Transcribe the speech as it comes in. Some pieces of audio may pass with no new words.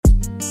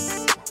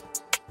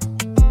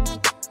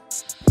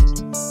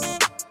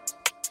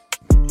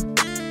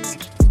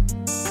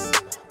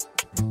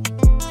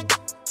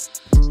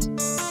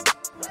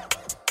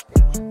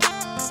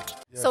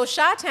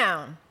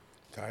Chi-Town.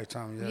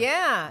 Chi-Town, yeah.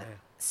 Yeah.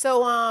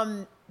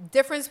 So,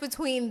 difference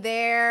between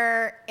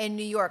there and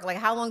New York. Like,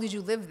 how long did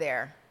you live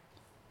there?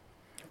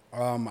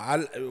 In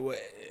Chicago.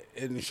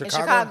 In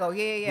Chicago,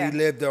 yeah. We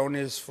lived on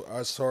this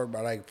sort,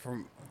 but like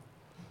from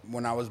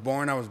when I was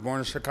born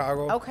in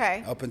Chicago.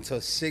 Okay. Up until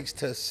 3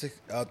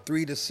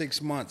 to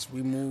 6 months,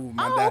 we moved.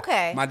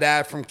 Okay. My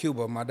dad from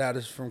Cuba. My dad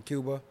is from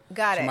Cuba.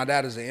 Got it. So my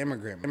dad is an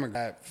immigrant.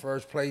 At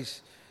first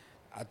place,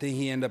 I think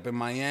he ended up in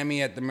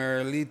Miami at the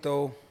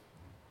Marilito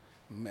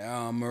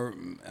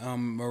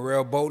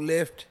Morel boat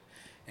lift.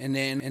 And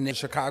then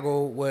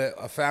Chicago with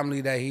a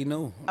family that he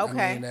knew.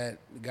 Okay. I mean,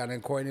 that got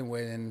acquainted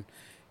with and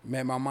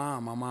met my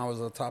mom. My mom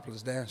was a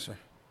topless dancer.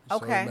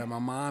 Okay. So I met my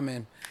mom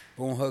and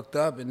boom, hooked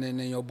up, and then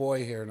your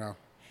boy here now.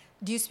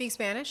 Do you speak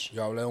Spanish?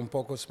 Yo hablé un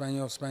poco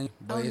español.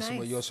 Oh, nice.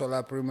 Yo soy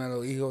la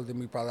primero hijo de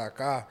mi padre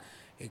acá.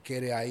 Él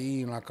quiere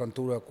ahí en la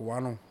cultura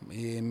cubana.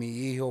 Y mi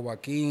hijo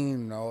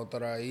Joaquín, la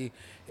otra ahí,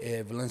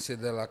 Valencia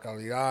de la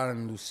Calidad,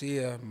 and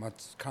Lucia. My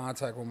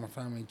contact with my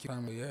family,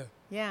 yeah.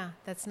 Yeah,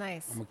 that's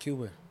nice. I'm a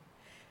Cuban.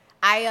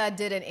 I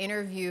did an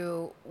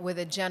interview with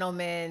a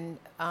gentleman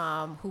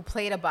who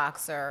played a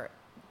boxer.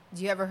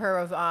 Do you ever hear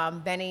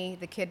of Benny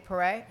the Kid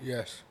Paret?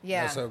 Yes.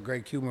 Yeah. That's a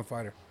great Cuban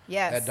fighter.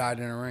 Yes. That died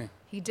in the ring.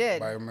 He did.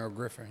 By Mel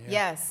Griffin. Yeah.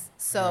 Yes.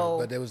 So.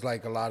 But there was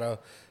like a lot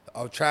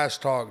of trash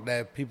talk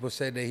that people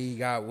said that he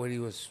got what he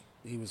was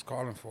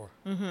calling for.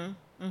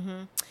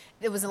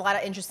 There was a lot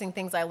of interesting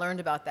things I learned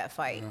about that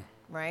fight,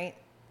 right?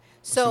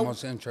 What's So. the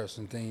most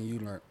interesting thing you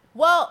learned?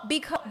 Well,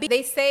 because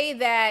they say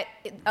that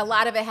a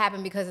lot of it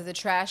happened because of the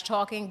trash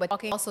talking, but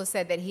he also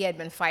said that he had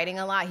been fighting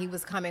a lot. He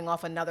was coming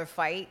off another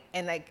fight,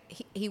 and like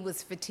he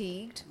was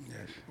fatigued,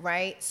 Yes.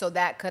 right? So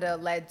that could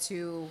have led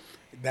to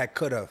That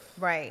could have.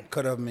 right.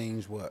 Could have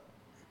means what?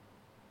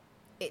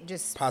 It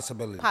just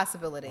Possibility.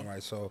 possibility. All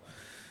right. So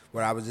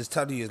what I was just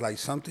telling you is like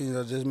some things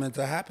are just meant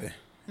to happen.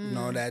 You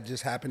know, that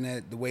just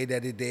happened the way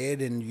that it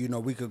did. And, you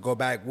know, we could go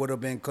back, would have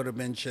been, could have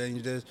been,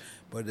 changed this.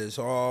 But it's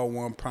all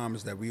one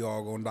promise that we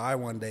all going to die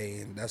one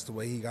day. And that's the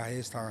way he got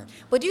his time.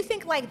 But do you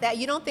think like that?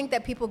 You don't think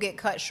that people get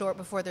cut short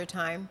before their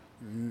time?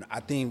 I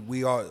think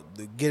we all,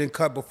 getting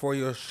cut before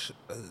your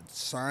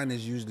sign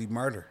is usually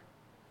murder.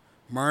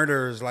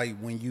 Murder is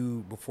like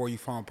before you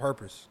found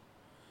purpose.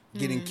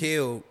 Getting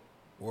killed,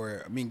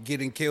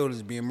 getting killed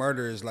is being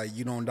murdered is like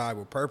you don't die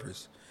with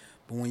purpose.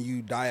 But when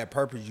you die at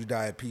purpose, you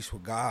die at peace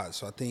with God.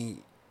 So I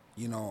think,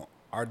 you know,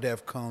 our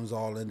death comes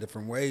all in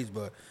different ways.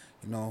 But,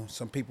 you know,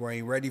 some people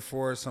ain't ready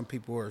for it. Some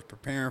people are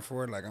preparing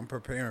for it. Like I'm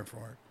preparing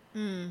for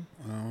it.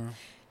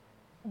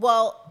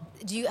 Well,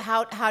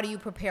 how do you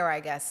prepare? I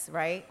guess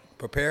right.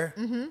 Prepare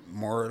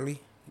morally.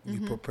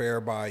 You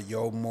prepare by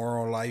your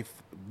moral life,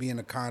 being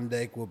a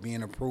conduct, with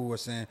being approved, or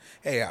saying,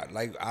 hey,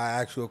 I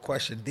ask you a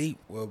question deep.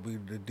 Will be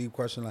the deep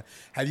question like,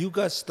 have you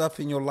got stuff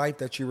in your life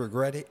that you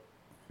regretted?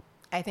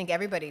 I think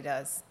everybody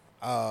does.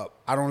 I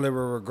don't live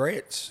with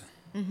regrets.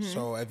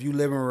 So if you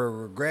live with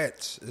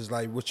regrets, it's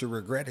like what you're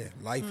regretting.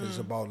 Life is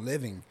about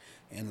living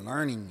and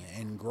learning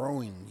and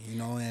growing, you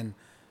know. And,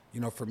 you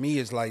know, for me,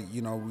 it's like,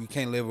 you know, we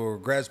can't live with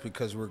regrets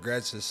because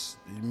regrets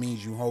it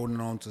means you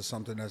holding on to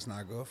something that's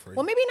not good for you.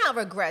 Well, maybe not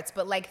regrets,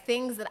 but like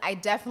things that I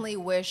definitely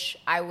wish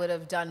I would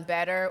have done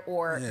better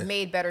or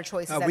made better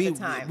choices at the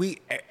time.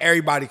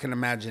 Everybody can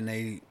imagine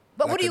they.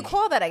 But what do you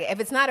call that? If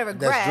it's not a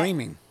regret, That's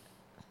dreaming.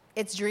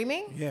 It's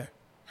dreaming? Yeah.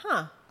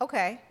 Huh.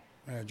 Okay.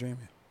 Yeah,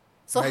 dreaming.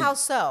 So Like- how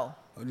so?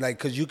 Like,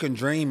 because you can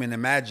dream and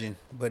imagine,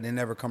 but it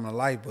never come to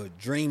life. But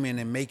dreaming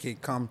and make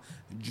it come,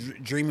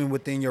 dreaming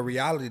within your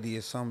reality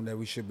is something that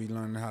we should be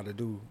learning how to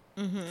do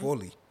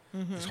fully.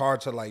 It's hard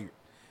to, like,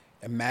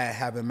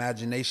 have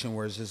imagination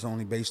where it's just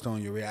only based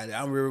on your reality.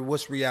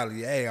 What's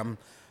reality? Hey, I'm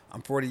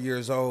 40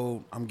 years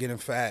old. I'm getting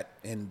fat,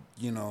 and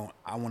you know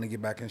I want to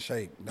get back in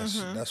shape.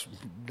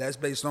 That's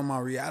based on my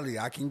reality.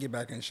 I can get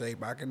back in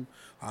shape.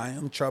 I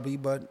am chubby,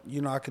 but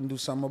you know I can do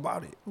something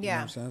about it. You know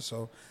what I'm saying?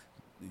 So,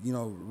 you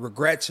know,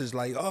 regrets is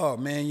like, oh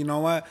man, you know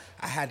what?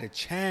 I had a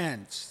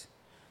chance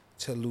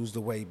to lose the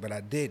weight, but I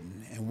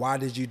didn't. And why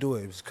did you do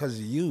it? It was because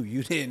of you.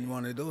 You didn't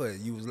want to do it.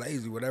 You was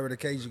lazy. Whatever the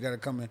case, you got to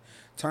come in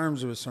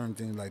terms with certain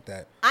things like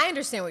that. I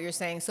understand what you're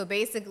saying. So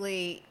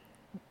basically,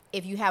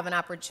 if you have an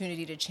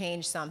opportunity to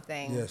change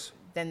something,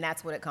 then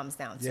that's what it comes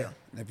down to. Yeah.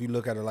 And if you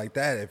look at it like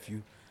that, if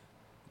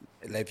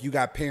you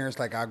got parents,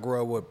 like I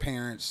grew up with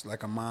parents,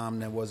 like a mom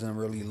that wasn't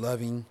really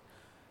loving,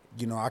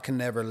 you know, I can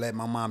never let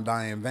my mom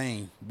die in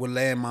vain. What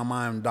letting my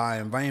mom die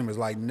in vain was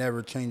like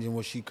never changing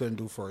what she couldn't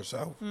do for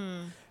herself.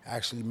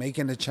 Actually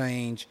making a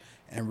change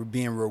and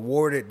being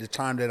rewarded the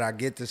time that I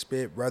get to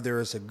spit,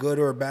 whether it's a good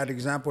or a bad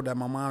example that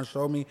my mom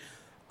showed me,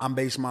 I'm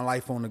basing my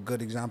life on the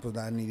good examples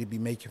that I need to be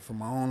making for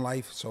my own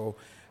life. So,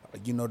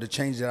 you know, the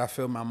change that I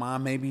feel my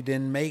mom maybe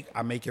didn't make,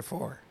 I make it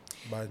for her.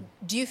 But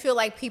do you feel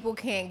like people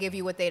can't give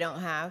you what they don't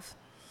have?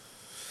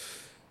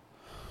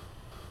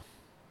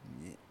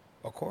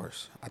 Of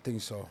course, I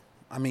think so.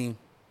 I mean,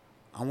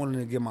 I wanted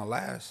to give my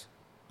last,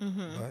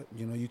 but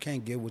you know, you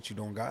can't give what you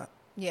don't got.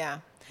 Yeah.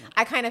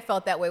 I kind of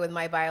felt that way with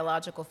my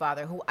biological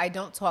father, who I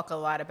don't talk a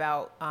lot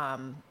about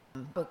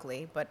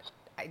publicly, but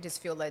I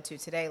just feel led to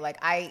today. Like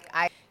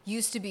I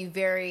used to be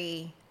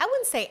very, I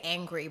wouldn't say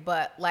angry,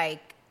 but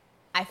like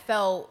I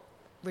felt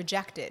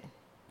rejected.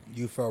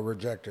 You felt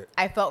rejected.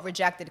 I felt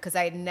rejected because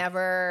I had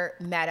never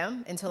met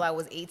him until I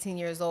was 18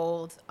 years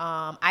old.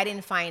 I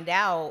didn't find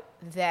out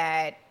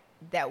that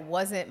that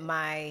wasn't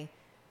my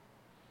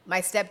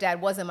stepdad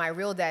wasn't my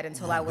real dad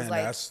until I was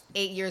like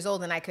 8 years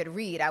old and I could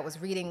read. I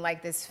was reading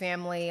like this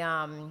family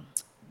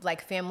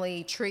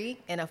family tree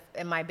in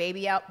my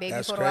baby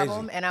photo crazy.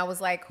 album, and I was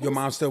like, Your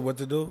mom still what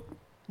to do?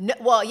 No,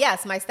 well,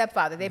 yes, my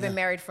stepfather. They've been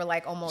married for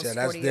like almost 40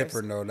 years. That's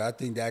different though. I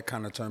think that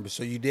kind of turned.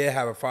 So you did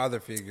have a father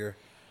figure.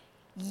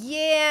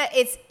 Yeah,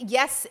 it's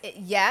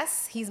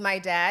yes, he's my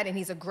dad and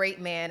he's a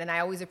great man, and I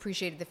always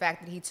appreciated the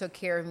fact that he took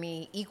care of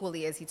me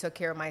equally as he took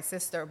care of my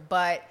sister.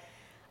 But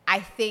I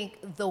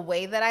think the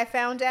way that I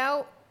found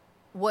out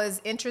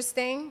was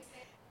interesting,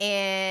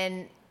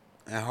 and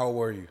how old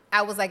were you?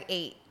 I was like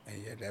 8.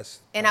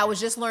 And I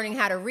was just learning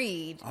how to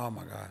read. Oh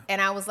my God.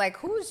 And I was like,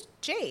 "Who's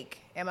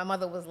Jake?" And my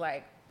mother was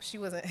like, she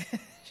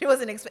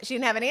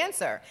didn't have an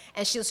answer,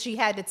 and she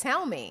had to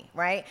tell me,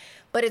 right?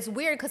 But it's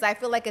weird because I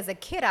feel like as a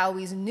kid I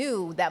always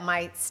knew that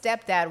my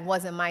stepdad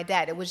wasn't my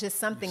dad. It was just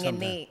something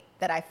innate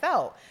that I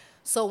felt.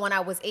 So when I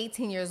was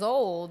 18 years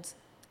old,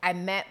 I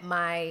met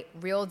my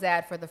real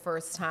dad for the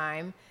first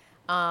time,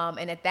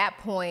 and at that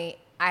point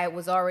I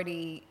was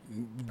already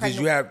pregnant.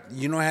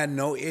 Did you had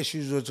no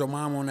issues with your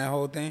mom on that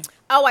whole thing?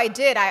 Oh, I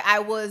did. I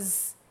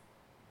was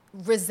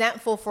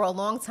resentful for a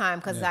long time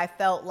because I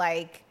felt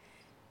like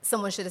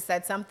someone should have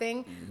said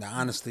something. The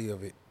honesty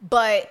of it.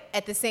 But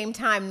at the same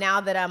time, now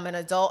that I'm an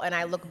adult and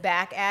I look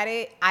back at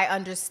it, I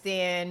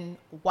understand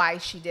why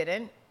she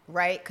didn't,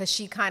 right? Because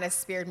she kind of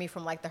spared me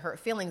from like the hurt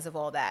feelings of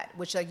all that,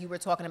 which like you were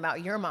talking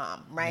about your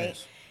mom, right?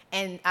 Yes.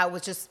 And I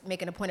was just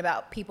making a point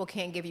about people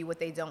can't give you what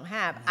they don't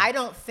have. I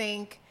don't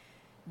think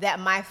that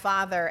my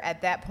father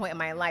at that point in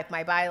my life,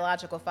 my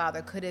biological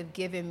father, could have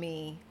given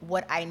me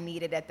what I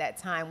needed at that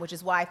time, which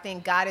is why I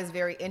think God is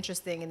very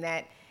interesting in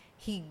that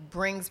he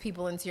brings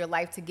people into your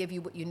life to give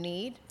you what you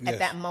need at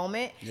that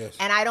moment. Yes.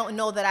 And I don't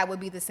know that I would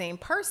be the same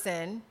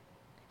person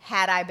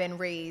had I been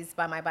raised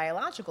by my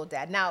biological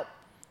dad. Now,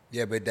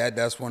 yeah, but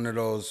that's one of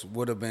those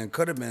would have been,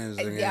 could have been.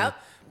 Yep.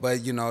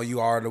 But you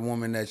are the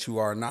woman that you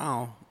are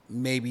now.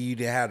 Maybe you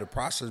didn't have the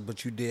process,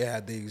 but you did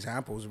have the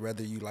examples,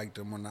 whether you liked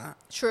them or not.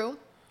 True.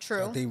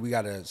 So I think we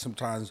gotta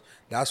sometimes.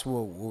 That's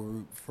what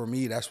for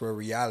me. That's where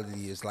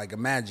reality is. Like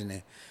imagine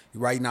it.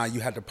 Right now,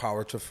 you have the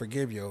power to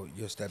forgive your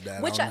stepdad.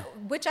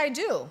 Which I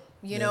do.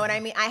 You know what I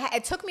mean?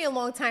 It took me a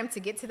long time to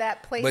get to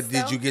that place. But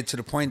did you get to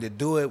the point to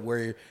do it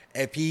where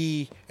if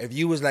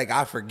you was like,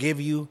 I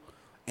forgive you,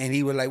 and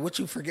he was like, what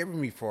you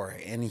forgiving me for?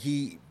 And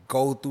he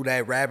go through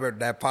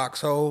that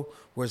foxhole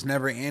where it's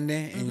never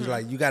ending, and he's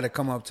like, you got to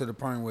come up to the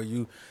point where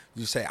you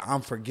say,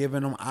 I'm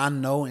forgiving him. I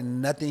know,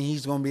 and nothing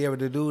he's gonna be able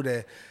to do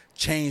to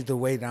change the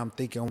way that I'm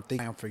thinking.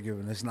 I'm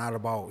forgiving. It's not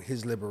about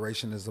his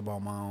liberation. It's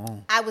about my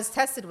own. I was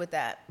tested with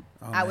that.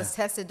 I was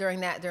tested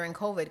during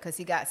COVID because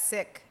he got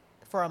sick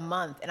for a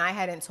month, and I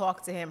hadn't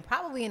talked to him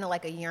probably in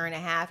like a year and a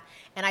half,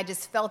 and I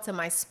just felt in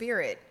my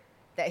spirit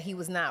that he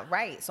was not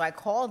right. So I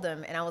called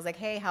him, and I was like,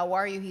 hey, how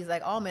are you? He's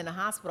like, oh, I'm in the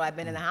hospital. I've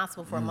been in the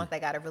hospital for a month. I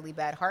got a really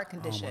bad heart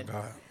condition. Oh, my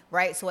God.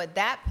 Right? So at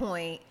that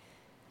point,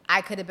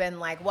 I could have been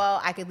like,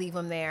 well, I could leave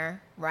him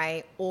there,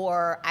 right?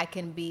 Or I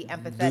can be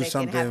empathetic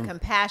and have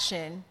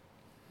compassion.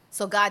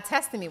 So God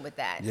tested me with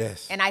that.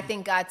 Yes. And I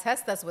think God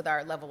tests us with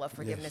our level of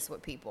forgiveness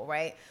with people,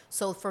 right?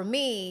 So for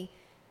me,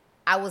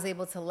 I was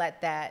able to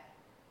let that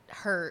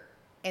hurt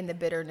and the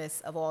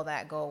bitterness of all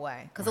that go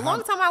away. Because a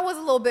long time I was a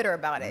little bitter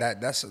about it.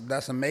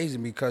 That's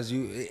amazing because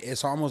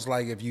it's almost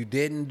like if you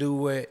didn't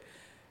do it,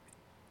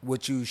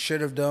 what you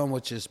should have done,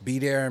 which is be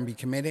there and be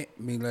committed.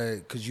 I mean,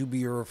 because you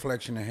be a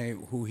reflection of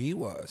who he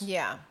was.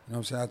 Yeah. You know what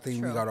I'm saying? I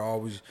think we got to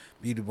always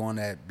be the one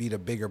that be the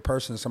bigger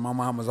person. So my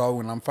mom was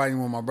always, when I'm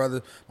fighting with my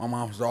brother, my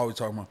mom was always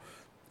talking about,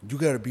 you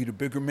got to be the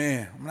bigger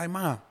man. I'm like,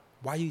 Mom,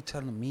 why are you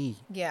telling me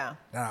that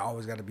I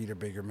always got to be the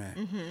bigger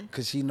man?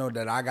 Because she know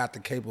that I got the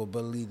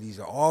capabilities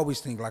to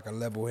always think like a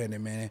level-headed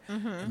man,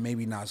 and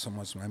maybe not so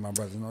much like my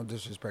brother. No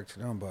disrespect to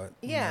them, but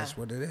that's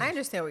what it is. I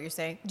understand what you're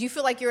saying. Do you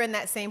feel like you're in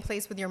that same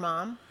place with your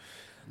mom?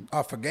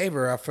 I forgave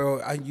her. I felt,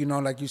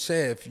 like you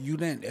said,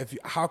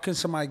 how can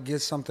somebody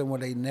get something where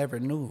they never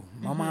knew?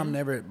 My mom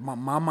never. My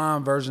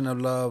mom version of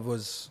love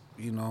was,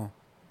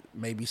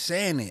 maybe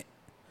saying it.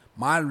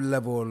 My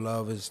level of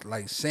love is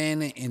like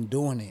saying it and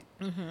doing it.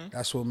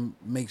 That's what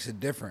makes it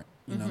different.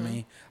 You know what I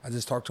mean? I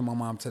just talked to my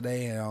mom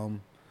today,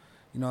 and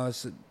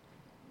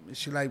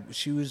she's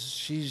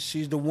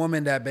the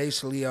woman that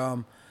basically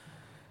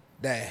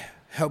that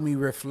helped me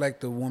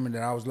reflect the woman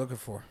that I was looking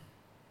for.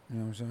 You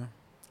know what I'm saying?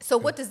 So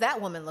what does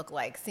that woman look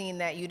like, seeing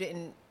that you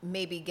didn't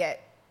maybe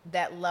get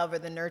that love or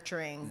the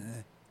nurturing?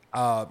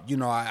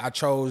 I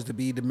chose to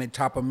be the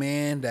type of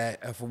man that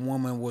if a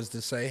woman was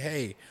to say,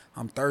 hey,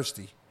 I'm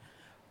thirsty,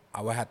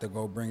 I would have to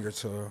go bring her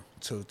to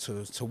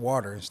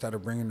water instead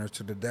of bringing her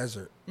to the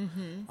desert.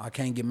 I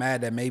can't get mad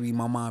that maybe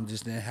my mom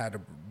just didn't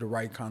have the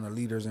right kind of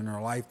leaders in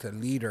her life to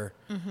lead her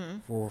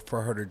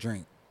for her to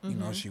drink. You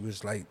know, she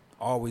was like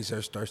always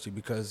thirsty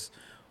because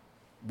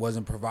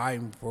wasn't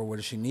providing for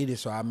what she needed.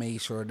 So I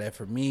made sure that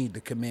for me,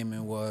 the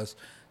commitment was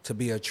to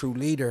be a true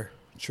leader,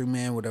 true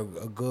man with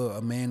a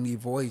manly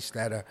voice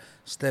that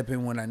step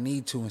in when I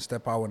need to and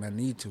step out when I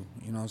need to.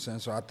 You know what I'm saying?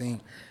 So I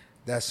think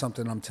that's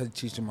something I'm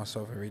teaching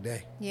myself every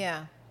day.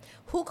 Yeah.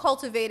 Who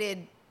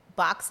cultivated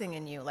boxing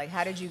in you? Like,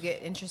 how did you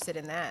get interested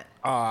in that?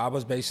 I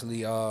was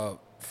basically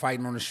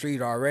fighting on the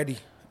street already,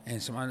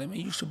 and somebody let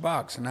me, you should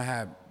box. And I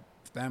had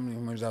family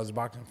members that was a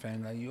boxing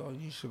fan, like, yo,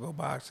 you should go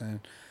box.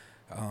 And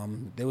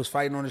they was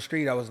fighting on the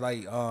street. I was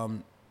like,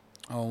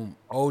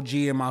 OG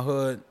in my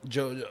hood,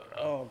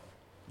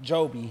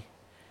 Joby,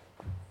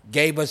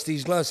 gave us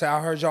these gloves. Said,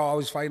 I heard y'all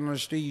always fighting on the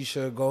street. You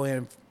should go ahead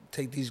and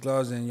take these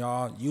gloves and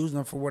y'all use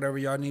them for whatever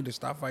y'all need to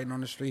stop fighting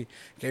on the street.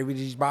 Gave me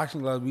these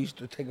boxing gloves. We used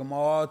to take them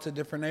all to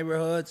different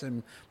neighborhoods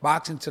and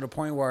boxing to the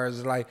point where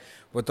it's like,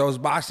 with those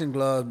boxing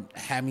gloves,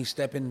 had me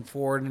stepping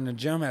forward in the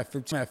gym at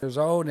 15 years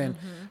old, and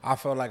I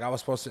felt like I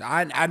was supposed to.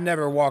 I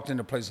never walked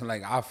into a place and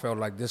like I felt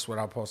like this is what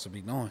I'm supposed to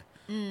be doing.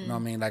 You know what I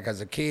mean? Like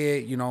as a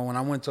kid, you know, when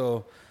I went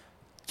to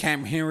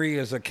Camp Henry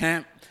as a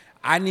camp,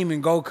 I didn't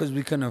even go because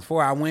we couldn't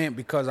afford. I went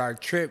because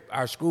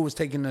our school was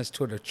taking us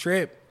to the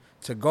trip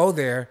to go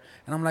there,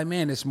 and I'm like,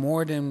 man, it's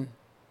more than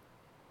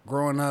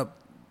growing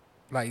up,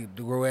 like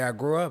the way I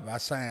grew up. I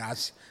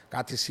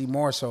got to see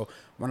more. So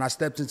when I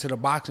stepped into the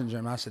boxing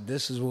gym, I said,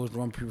 this is what's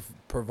going to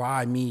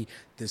provide me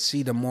to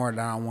see the more that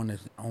I want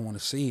to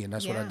see, and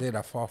that's what I did.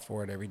 I fought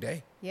for it every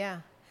day. Yeah.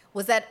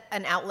 Was that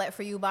an outlet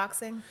for you,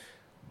 boxing?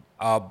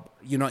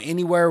 You know,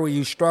 anywhere where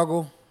you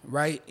struggle,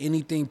 right?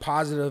 Anything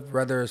positive,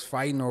 whether it's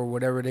fighting or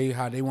whatever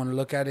how they want to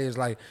look at it, is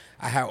like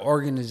I had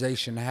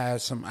organization, I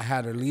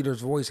had a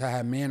leader's voice, I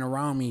had men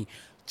around me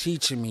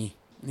teaching me,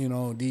 you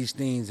know, these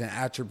things and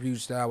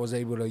attributes that I was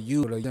able to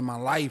use in my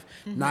life,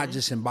 not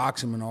just in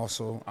boxing, but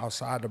also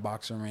outside the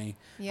boxing ring.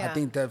 Yeah. I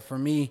think that for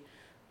me,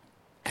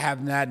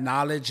 having that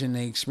knowledge and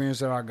the experience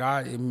that I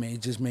got,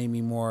 it just made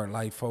me more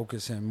like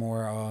focused and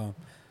more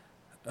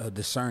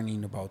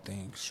discerning about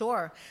things.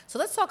 Sure. So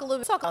let's talk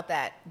about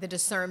that, the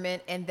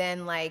discernment, and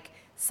then like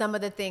some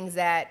of the things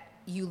that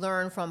you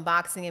learned from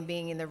boxing and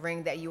being in the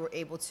ring that you were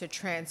able to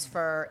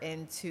transfer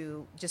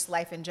into just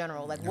life in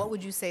general. Like, what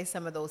would you say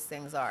some of those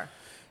things are?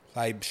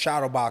 Like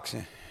shadow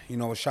boxing. You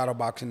know, what shadow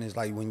boxing is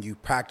like when you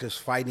practice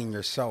fighting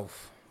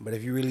yourself. But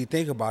if you really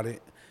think about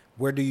it,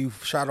 where do you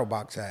shadow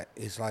box at?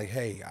 It's like,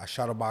 hey, I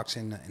shadow box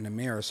in the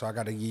mirror, so I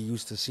got to get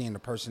used to seeing the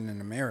person in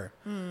the mirror.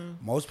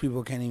 Most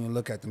people can't even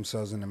look at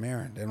themselves in the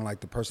mirror. They don't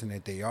like the person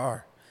that they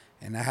are.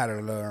 And I had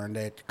to learn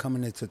that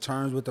coming into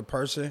terms with the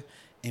person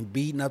and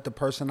beating up the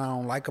person I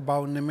don't like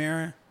about in the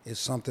mirror is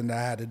something that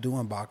I had to do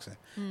in boxing.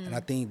 And I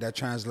think that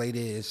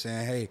translated is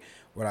saying, hey,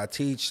 what I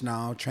teach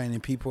now, training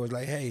people, is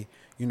like, hey,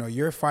 you know,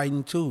 you're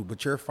fighting too,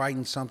 but you're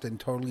fighting something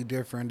totally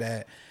different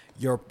that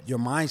your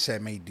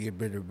mindset may be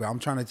better. But I'm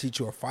trying to teach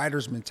you a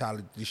fighter's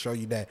mentality to show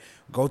you that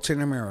go to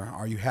the mirror.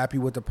 Are you happy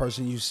with the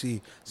person you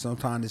see?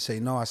 Sometimes they say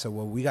no. I said,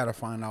 well, we got to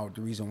find out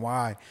the reason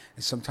why.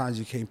 And sometimes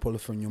you can't pull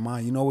it from your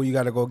mind. You know where you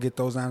got to go get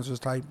those answers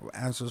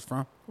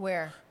from?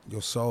 Where?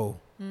 Your soul.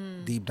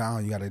 Deep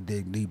down, you got to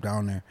dig deep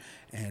down there.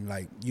 And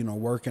like, you know,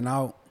 working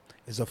out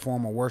is a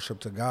form of worship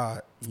to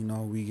God. You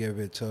know, we give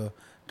it to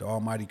the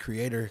Almighty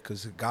Creator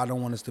because God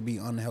don't want us to be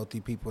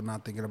unhealthy people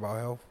not thinking about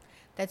health.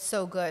 That's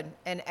so good.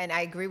 And I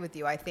agree with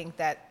you. I think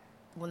that,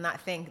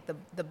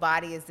 the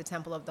body is the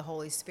temple of the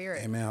Holy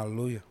Spirit. Amen.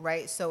 Hallelujah.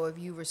 Right? So if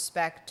you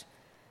respect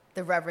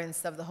the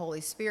reverence of the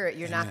Holy Spirit,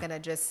 you're not going to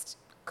just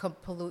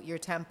pollute your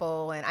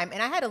temple. And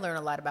I had to learn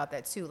a lot about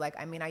that too. Like,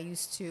 I mean, I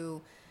used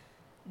to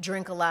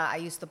drink a lot. I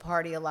used to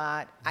party a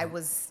lot. I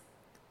was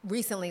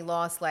recently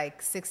lost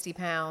like 60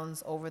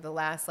 pounds over the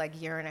last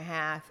like year and a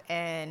half.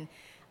 And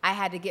I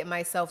had to get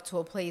myself to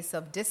a place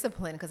of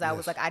discipline because I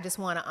was like, I just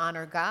want to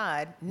honor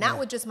God, not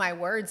with just my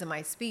words and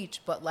my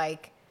speech, but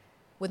like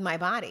with my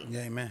body.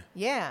 Yeah, amen.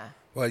 Yeah.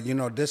 Well, you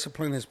know,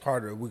 discipline is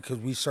part of it because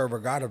we serve a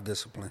God of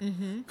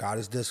discipline. God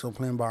is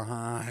disciplined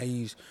behind.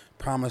 He's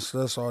promised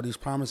us all these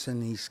promises,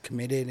 and He's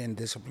committed and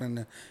disciplined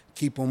to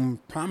keep them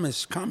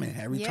promised coming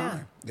every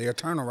time. They're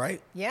eternal,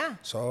 right? Yeah.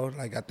 So,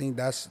 like, I think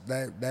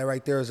that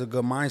right there is a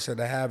good mindset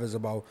to have, is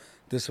about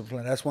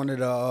discipline. That's one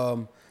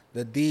of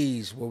the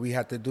D's, what we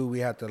have to do. We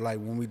have to, like,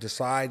 when we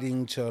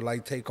deciding to,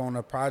 like, take on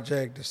a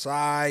project,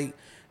 decide,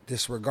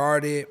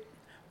 disregard it,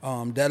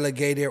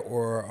 delegate it,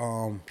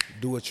 or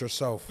do it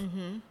yourself.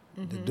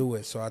 To do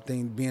it. So I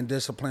think being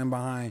disciplined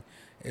behind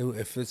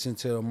it fits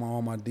into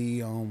all my D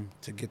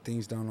to get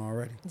things done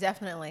already.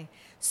 Definitely.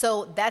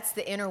 So that's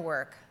the inner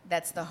work.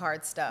 That's the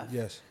hard stuff.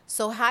 Yes.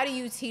 So how do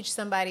you teach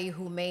somebody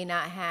who may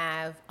not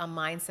have a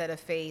mindset of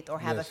faith or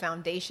have a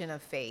foundation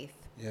of faith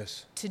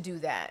to do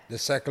that? The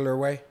secular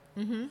way?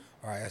 All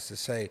right, that's to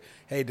say,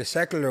 hey, the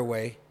secular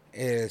way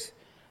is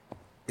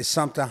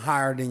something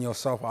higher than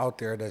yourself out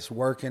there that's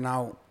working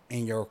out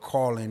in your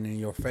calling, in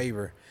your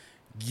favor.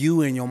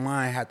 You in your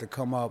mind have to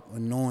come up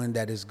with knowing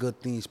that it's good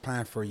things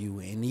planned for you,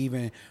 and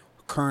even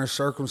current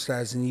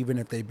circumstance, and even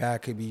if they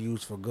bad, could be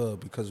used for good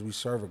because we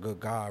serve a good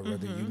God,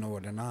 whether you know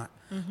it or not.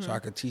 So I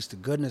could teach the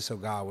goodness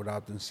of God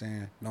without them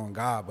saying knowing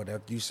God. But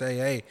if you say,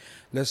 hey,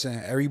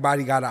 listen,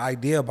 everybody got an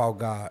idea about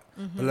God,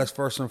 but let's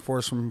first and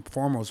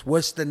foremost,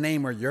 what's the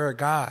name of your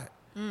God?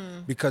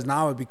 Because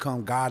now it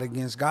become God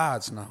against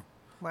gods now.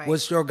 Right.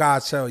 What's your God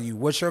tell you?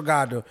 What's your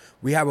God do?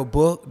 We have a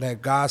book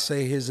that God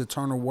say his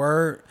eternal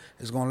word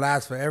is going to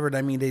last forever.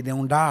 That means they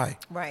don't die.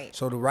 Right.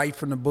 So to write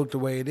from the book the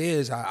way it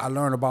is, I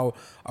learned about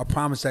a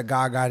promise that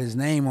God got his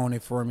name on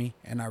it for me.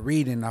 And I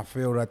read it and I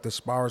feel that the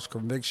spiritual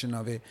conviction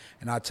of it.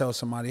 And I tell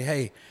somebody,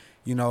 hey,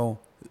 you know,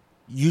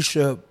 you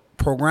should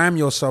program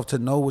yourself to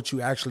know what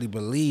you actually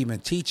believe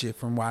and teach it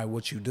from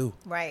what you do.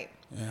 Right.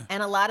 Yeah.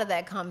 And a lot of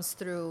that comes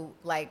through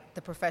like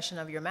the profession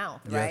of your mouth,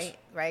 right? Yes.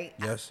 Right?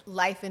 Yes.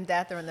 Life and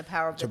death are in the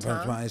power of the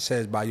tongue. It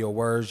says, by your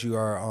words you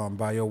are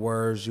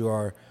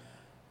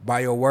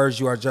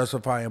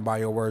justified, and by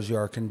your words you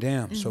are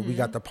condemned. So we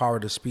got the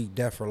power to speak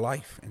death or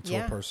life into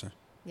a person.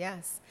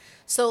 Yes.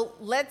 So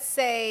let's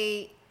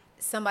say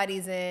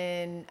somebody's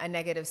in a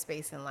negative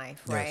space in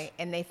life, Yes. right?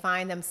 And they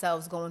find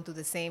themselves going through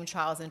the same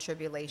trials and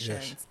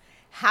tribulations. Yes.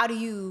 How do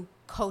you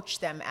coach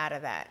them out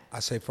of that?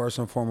 I say, first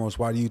and foremost,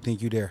 why do you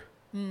think you're there?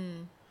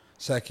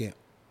 Second,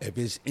 if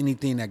it's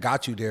anything that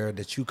got you there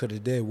that you could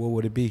have did, what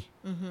would it be?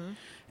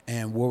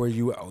 And what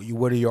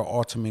are your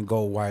ultimate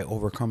goal while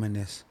overcoming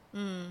this?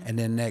 And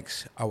then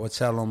next, I would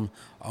tell them,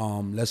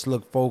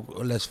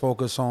 let's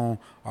focus on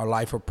our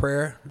life of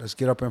prayer. Let's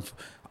get up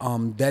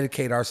and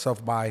dedicate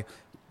ourselves by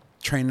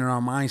training our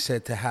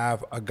mindset to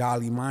have a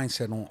godly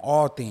mindset on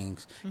all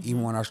things,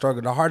 even when I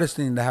struggle. The hardest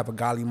thing to have a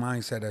godly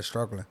mindset is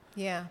struggling.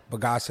 Yeah.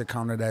 But God said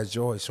count it as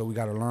joy. So we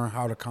got to learn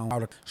how to count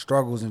the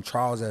struggles and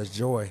trials as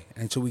joy.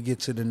 And until we get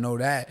to know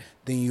that,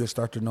 then you'll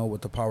start to know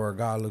what the power of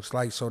God looks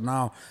like. So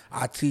now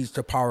I teach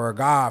the power of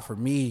God for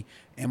me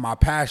and my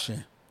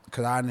passion,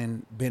 because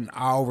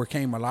I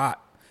overcame a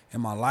lot in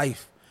my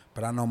life.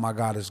 But I know my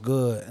God is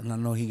good, and I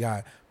know he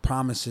got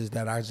promises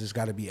that I just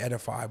got to be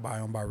edified by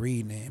him by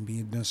reading it and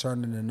being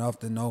discerning enough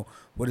to know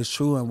what is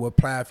true and what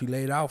path he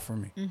laid out for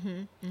me.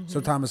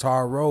 Sometimes it's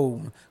hard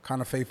road,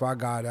 kind of faith I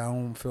got. I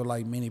don't feel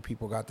like many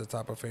people got the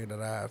type of faith that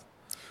I have.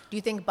 Do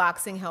you think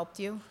boxing helped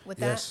you with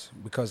that? Yes,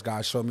 because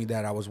God showed me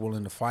that I was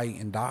willing to fight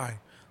and die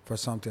for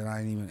something I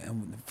didn't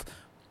even.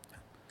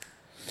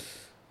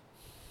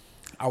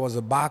 I was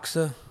a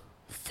boxer,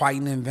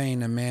 fighting in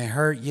vain. A man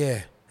hurt,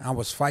 yeah. I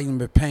was fighting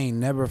with pain,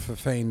 never for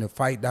fame. The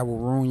fight that will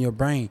ruin your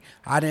brain.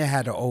 I didn't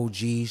have the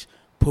OGs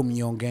put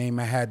me on game.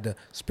 I had the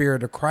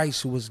Spirit of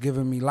Christ who was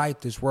giving me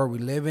life. This world we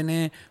living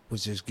in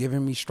was just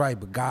giving me strife.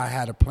 But God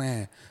had a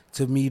plan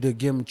to me to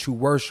give him true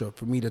worship,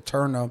 for me to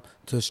turn up,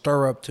 to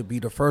stir up, to be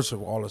the first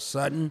of all. Of a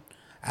sudden,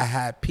 I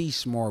had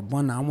peace more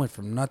abundant. I went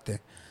from nothing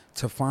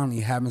to finally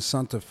having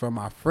something from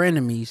my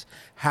frenemies.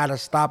 How to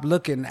stop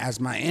looking as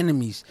my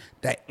enemies.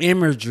 That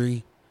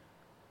imagery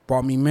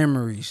brought me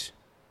memories.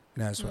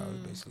 That's what I was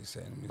basically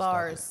saying.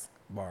 Bars.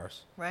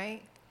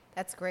 Right?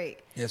 That's great.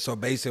 Yeah, so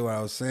basically what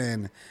I was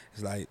saying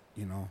is like,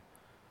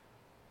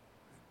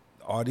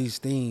 all these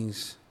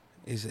things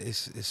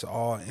it's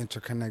all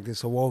interconnected.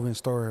 It's a woven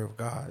story of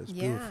God. It's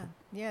beautiful.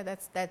 Yeah,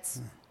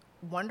 that's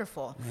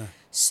wonderful. Yeah.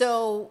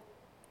 So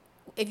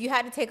if you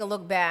had to take a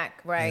look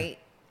back, right,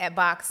 at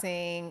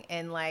boxing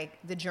and like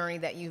the journey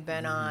that you've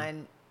been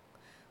on,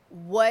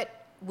 what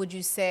would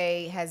you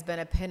say has been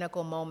a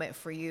pinnacle moment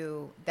for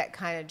you that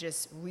kind of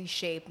just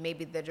reshaped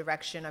maybe the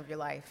direction of your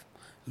life?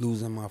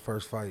 Losing my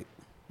first fight.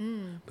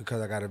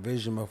 Because I got a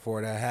vision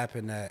before that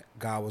happened that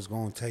God was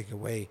going to take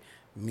away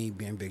me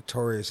being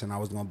victorious, and I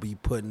was going to be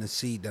put in the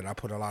seat that I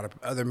put a lot of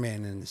other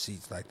men in the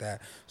seats like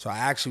that. So I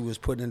actually was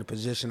put in the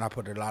position I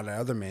put a lot of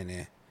other men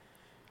in.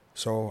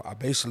 So I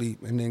basically,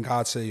 and then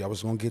God said I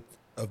was going to get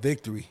a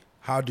victory.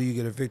 How do you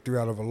get a victory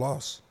out of a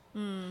loss?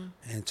 And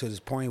to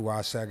this point where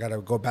I said I got to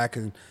go back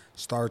and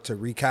start to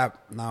recap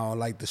now,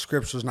 like the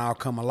scriptures now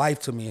come alive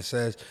to me. It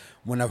says,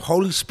 when the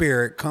Holy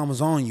Spirit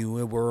comes on you,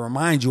 it will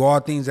remind you all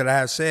things that I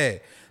have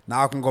said.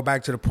 Now I can go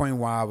back to the point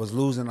where I was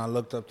losing. I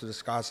looked up to the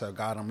sky, said,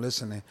 God, I'm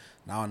listening.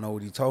 Now I know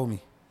what he told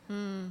me.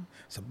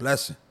 It's a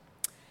blessing.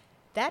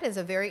 That is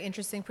a very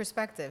interesting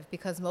perspective,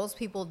 because most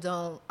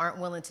people aren't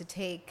willing to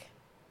take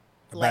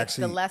The like back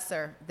seat.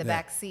 the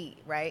back seat,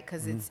 right?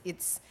 Because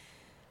it's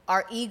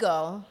our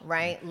ego,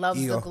 right?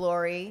 Loves the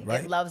glory.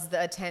 Right. It loves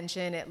the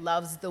attention. It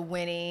loves the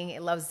winning.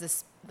 It loves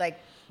this, like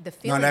the No,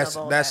 feeling of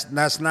all that.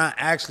 that's not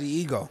actually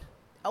ego.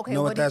 Okay, You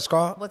know what that's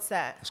called? What's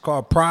that? It's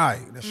called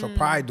pride. That's your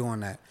pride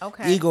doing that.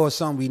 Okay. Ego is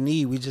something we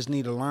need. We just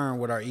need to learn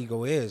what our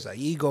ego is. Our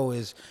ego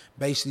is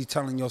basically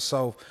telling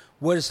yourself,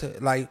 what is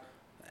it? Like,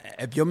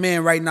 if your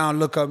man right now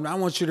look up, I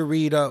want you to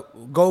read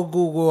up, go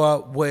Google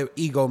up what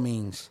ego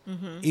means.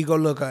 Ego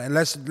look up, and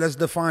let's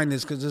define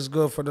this, because it's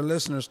good for the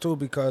listeners too,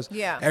 because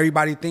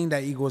everybody think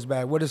that ego is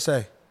bad. What does it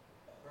say?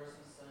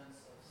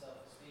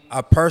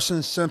 A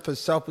person's sense of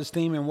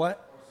self-esteem and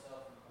what?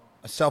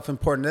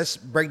 Self-importance. Let's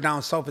break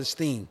down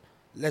self-esteem.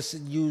 Let's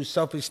use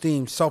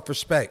self-esteem,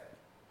 self-respect.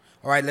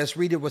 All right, let's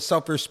read it with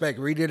self-respect.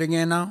 Read it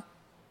again now.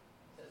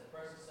 It says a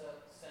person's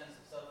sense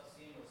of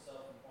self-esteem or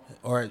self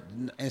Or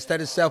instead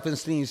of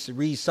self-esteem,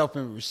 read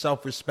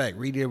self-respect.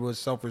 Read it with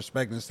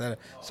self-respect instead of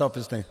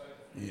self-esteem.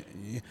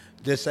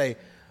 Just say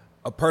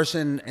a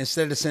person,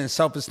 instead of saying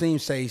self-esteem,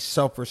 say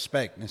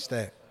self-respect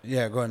instead.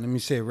 Yeah, go ahead. Let me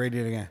say it. Read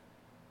it again.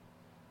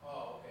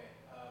 Oh, okay.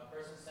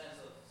 Person's sense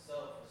of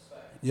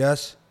self-respect,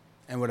 Yes.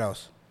 And what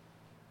else?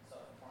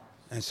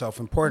 self-importance. And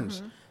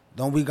self-importance.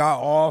 Don't we got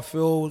all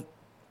feel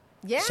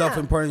Yeah.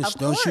 self-importance?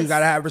 Of Don't you course. got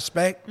to have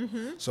respect?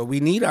 So we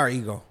need our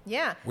ego.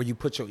 Yeah. Where you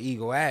put your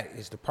ego at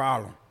is the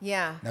problem.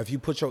 Yeah. Now, if you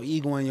put your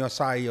ego in your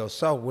side of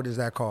yourself, what is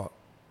that called?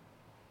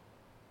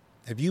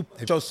 If you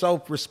put your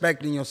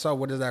self-respect in yourself,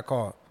 what is that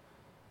called?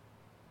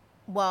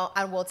 Well,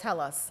 I will tell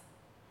us.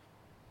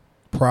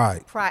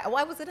 Pride. Pride. Oh,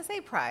 I was gonna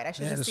say pride. I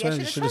should Yeah, just that's see. I what should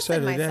you have should have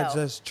trusted said it. Yeah, myself.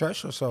 just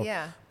trust yourself.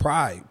 Yeah.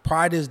 Pride.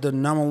 Pride is the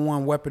number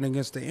one weapon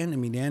against the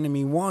enemy. The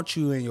enemy wants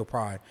you in your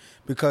pride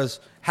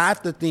because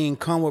half the thing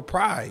come with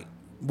pride.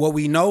 What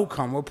we know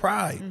come with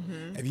pride.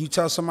 If you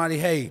tell somebody,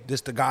 hey,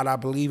 this the God I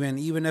believe in,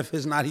 even if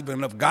it's not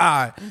even of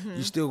God,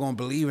 you're still going to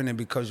believe in it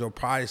because your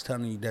pride is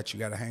telling you that you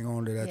got to hang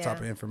on to that Yeah. type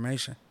of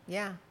information.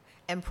 Yeah.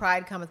 And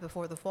pride cometh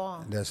before the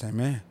fall. That's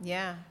amen.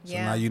 Yeah. So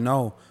Yeah. now you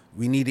know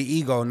we need the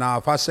ego. Now,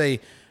 if I say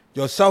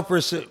your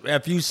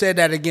if you said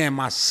that again,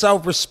 my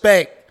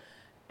self-respect,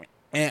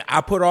 and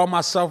I put all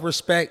my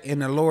self-respect in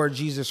the Lord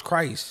Jesus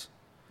Christ,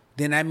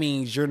 then that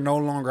means you're no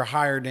longer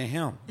higher than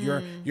him.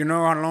 You're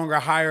no longer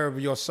higher of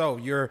yourself.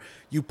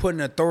 You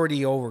putting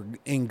authority over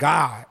in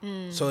God.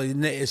 So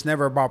it's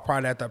never about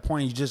pride at that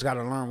point. You just got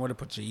to learn where to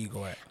put your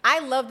ego at. I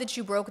love that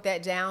you broke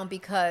that down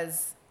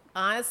because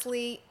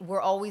honestly,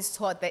 we're always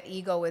taught that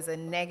ego is a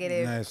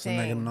negative That's the thing.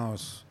 negative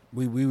noise.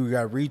 We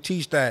got to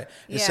reteach that.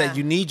 It Yeah. said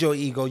you need your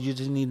ego. You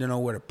just need to know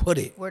where to put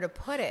it. Where to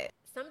put it.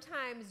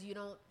 Sometimes you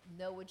don't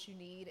know what you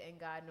need, and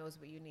God knows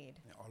what you need.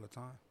 All the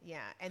time. Yeah,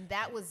 and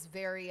that was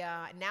very.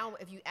 Now,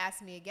 if you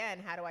ask me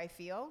again, how do I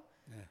feel?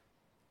 Yeah.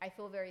 I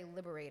feel very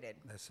liberated.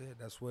 That's it.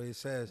 That's what it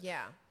says.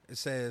 Yeah. It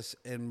says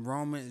in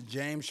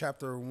James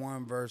chapter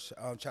 1 verse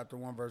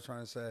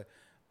 20 said,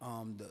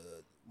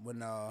 when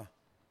the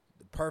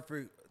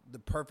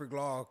perfect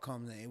law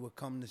comes, it will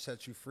come to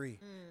set you free.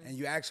 And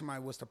you ask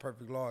somebody what's the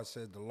perfect law, it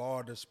says the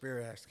law of the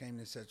Spirit has came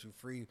to set you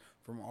free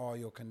from all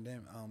your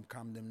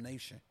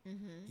condemnation.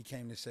 He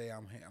came to say,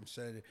 I'm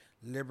said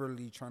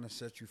liberally trying to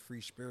set you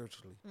free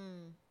spiritually.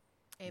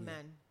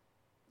 Amen.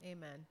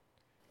 Amen.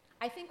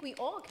 I think we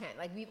all can.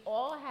 Like, we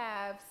all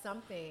have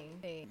something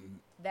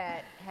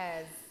that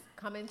has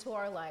come into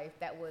our life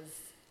that was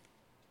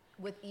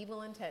with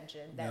evil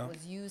intention, that Yeah.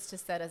 was used to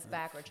set us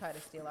back or try to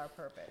steal our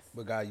purpose.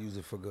 But God used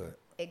it for good.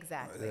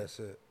 Exactly. That's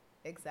it.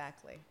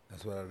 Exactly.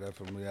 That's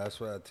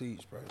what I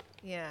teach, bro.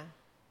 Yeah.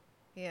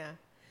 Yeah.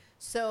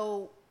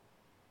 So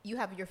you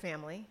have your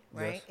family,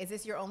 right? Yes. Is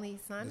this your only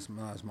son? It's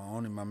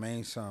my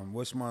main son.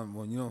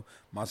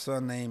 My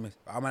son name is,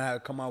 I'm gonna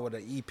have to come out with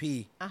an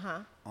EP.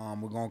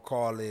 We're gonna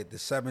call it The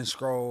Seven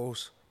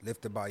Scrolls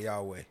Lifted by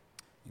Yahweh.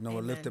 You know what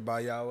Amen. lifted by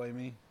Yahweh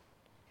mean?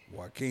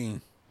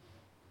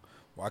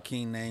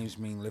 Joaquin names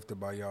mean lifted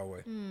by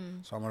Yahweh.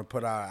 So I'm gonna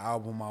put our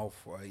album out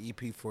for an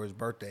EP for his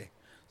birthday.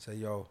 Say,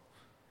 yo,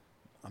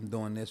 I'm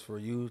doing this for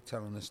you,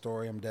 telling the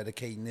story. I'm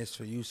dedicating this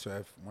for you.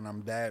 So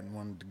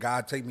when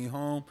God take me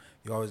home,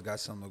 you always got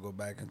something to go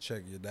back and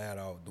check your dad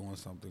out doing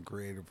something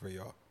creative for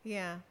y'all.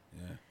 Yeah.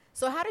 Yeah.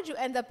 So how did you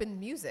end up in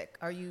music?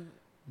 Are you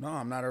No,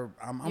 I'm not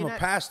I'm You're a not-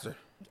 pastor.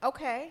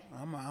 okay?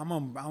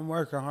 I'm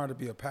working hard to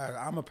be a pastor.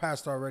 I'm a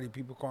pastor already.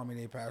 People call me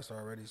they pastor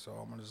already. So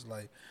I'm just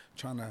like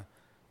trying to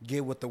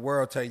get what the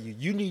world tell you.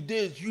 You need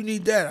this, you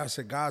need that. I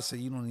said, God said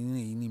you don't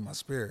need you need my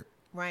spirit.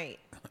 Right.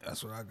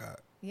 That's what I got.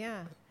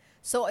 Yeah.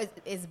 So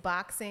is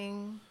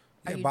boxing?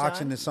 Are Yeah, you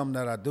boxing done? is something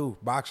that I do.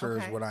 Boxer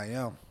Okay. is what I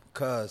am.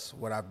 Cause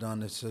what I've done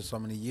this for so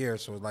many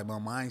years. So it's like my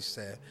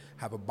mindset,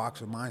 have a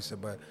boxer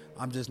mindset, but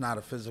I'm just not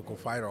a physical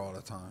fighter all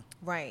the time.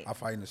 Right. I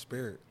fight in the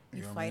spirit.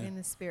 You know what I fight mean? in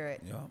the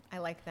spirit. Yeah. I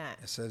like that.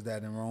 It says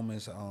that in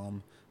Romans.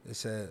 It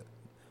said,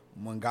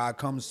 when God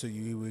comes to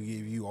you, He will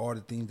give you all the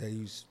things that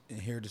He's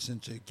here to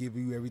send you, give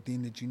you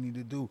everything that you need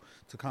to do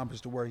to accomplish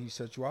the work He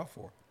set you out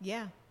for.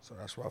 Yeah. So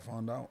that's what I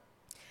found out.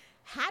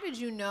 How did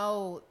you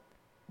know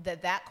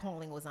that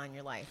calling was on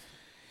your life?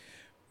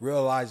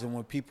 Realizing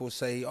when people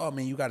say, "Oh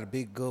man, you got a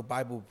big good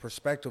Bible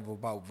perspective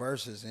about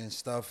verses and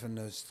stuff," and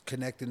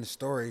connecting the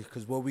story,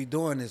 because what we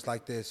doing is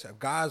like this: if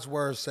God's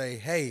words say,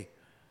 "Hey,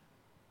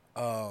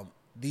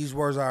 these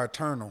words are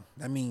eternal,"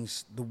 that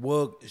means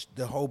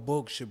the whole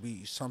book should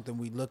be something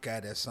we look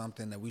at as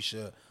something that we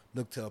should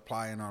look to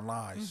apply in our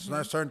lives. So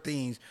there's certain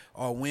things,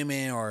 or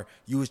women, or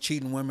you was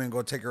cheating women,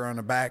 go take her on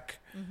the back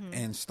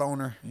and stone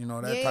her, that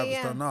Yeah, type of yeah.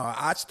 stuff. No,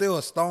 I still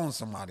stone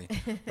somebody,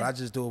 but I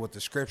just do it with the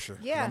scripture.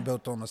 'Cause Yeah. I'm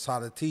built on the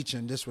solid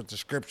teaching. This is what the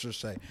scriptures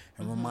say,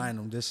 and remind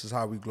them this is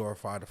how we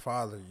glorify the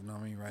Father. You know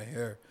what I mean, right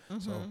here.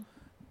 So,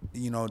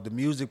 the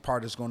music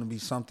part is going to be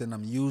something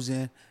I'm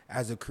using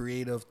as a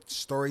creative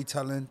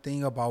storytelling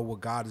thing about what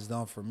God has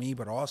done for me,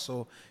 but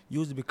also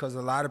use it because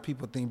a lot of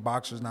people think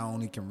boxers not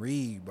only can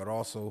read, but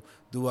also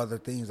do other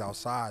things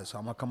outside. So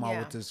I'm going to come out Yeah.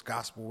 with this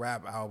gospel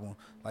rap album.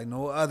 Like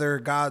no other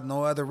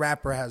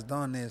rapper has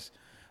done this.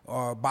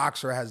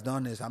 boxer has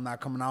done this. I'm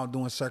not coming out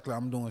doing secular.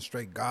 I'm doing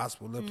straight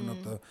gospel, lifting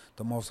up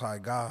the Most High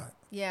God.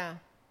 Yeah.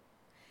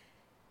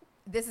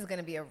 This is going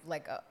to be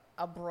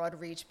a broad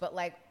reach, but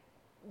like,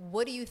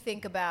 what do you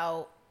think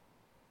about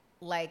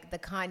like the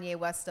Kanye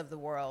West of the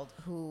world,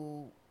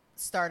 who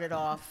started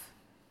off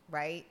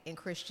right in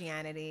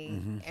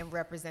Christianity and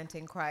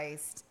representing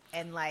Christ,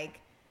 and like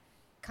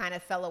kind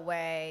of fell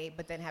away,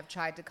 but then have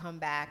tried to come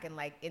back and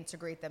like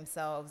integrate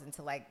themselves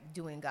into like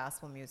doing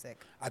gospel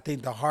music? I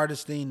think the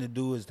hardest thing to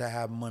do is to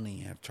have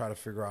money and try to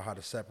figure out how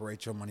to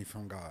separate your money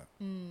from God.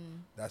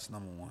 That's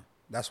number one.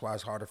 That's why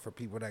it's harder for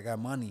people that got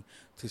money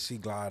to see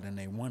God in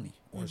their money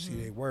or see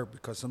their work,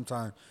 because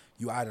sometimes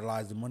you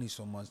idolize the money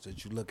so much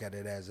that you look at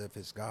it as if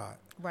it's God.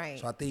 Right.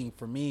 So I think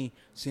for me,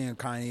 seeing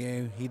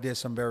Kanye, he did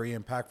some very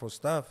impactful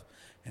stuff,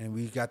 and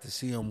we got to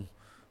see him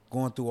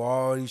going through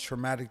all these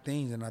traumatic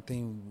things. And I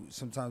think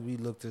sometimes we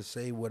look to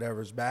say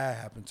whatever's bad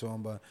happened to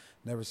him, but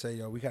never say,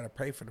 yo, we got to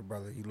pray for the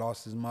brother. He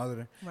lost his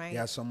mother. Right. He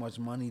has so much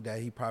money that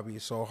he probably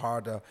is so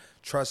hard to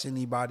trust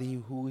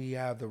anybody who he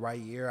have the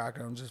right ear. I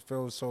can just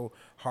feel so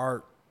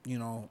hard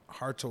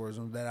towards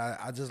him, that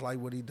I just like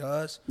what he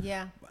does.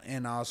 Yeah.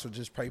 And I also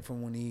just pray for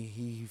him when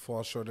he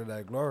falls short of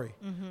that glory,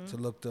 to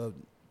look to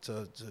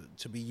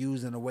be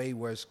used in a way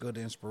where it's good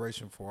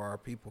inspiration for our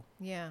people.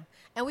 Yeah.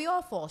 And we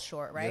all fall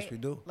short, right? Yes, we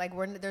do. Like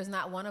there's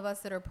not one of us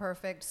that are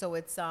perfect. So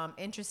it's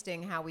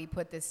interesting how we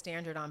put this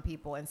standard on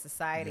people in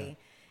society,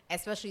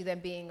 especially them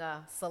being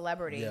a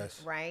celebrity,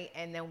 Yes. right?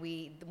 And then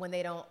when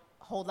they don't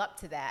hold up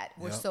to that,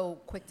 we're so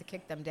quick to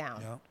kick them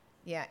down. Yep.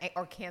 Yeah.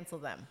 Or cancel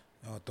them.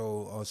 Or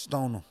throw a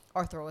stone them.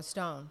 Or throw a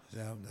stone.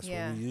 Yeah, that's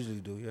what we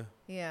usually do, yeah.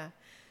 Yeah.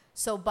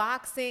 So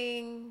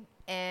boxing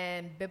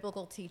and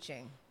biblical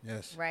teaching.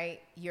 Yes. Right?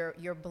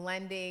 You're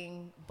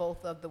blending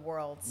both of the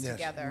worlds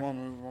together. You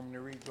want me to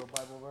read your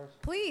Bible verse?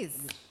 Please.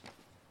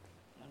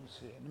 Let me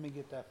see. Let me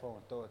get that phone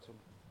and throw it to me.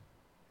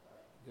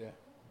 Yeah.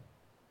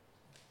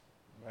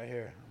 Right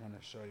here. I'm going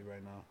to show you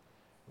right now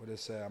what it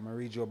says. I'm going to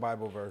read you a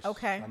Bible verse.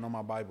 Okay. I know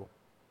my Bible.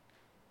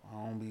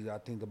 I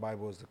think the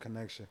Bible is the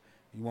connection.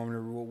 You want me to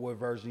read what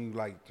version you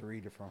like to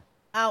read it from?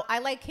 Oh, I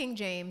like King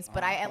James,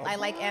 but I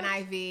like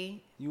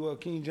NIV. You a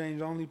King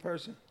James only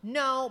person?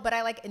 No, but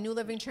I like a New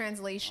Living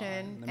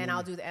Translation, and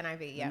I'll do the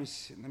NIV. Yeah.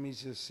 Let me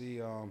just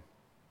see.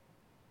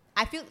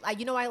 I feel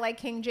I like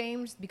King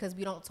James because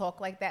we don't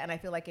talk like that, and I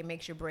feel like it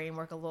makes your brain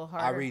work a little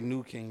harder. I read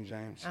New King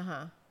James.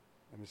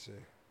 Let me see.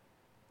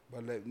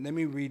 But let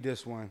me read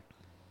this one,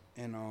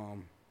 in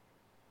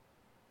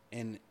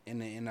the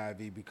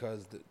NIV,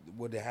 because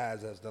what it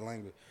has as the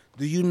language.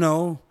 Do you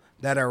know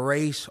that a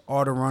race,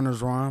 all the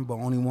runners run, but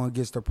only one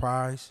gets the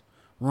prize?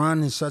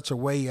 Run in such a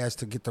way as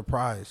to get the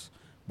prize.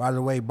 By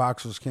the way,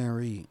 boxers can't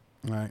read,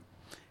 right?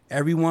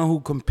 Everyone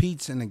who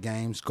competes in the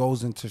games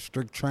goes into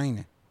strict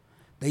training.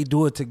 They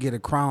do it to get a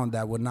crown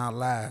that would not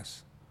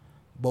last,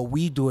 but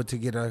we do it to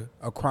get a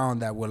crown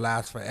that will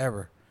last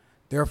forever.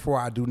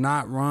 Therefore, I do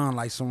not run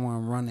like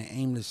someone running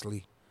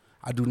aimlessly.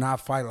 I do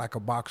not fight like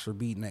a boxer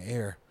beating the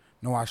air.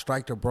 No, I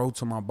strike the blow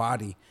to my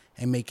body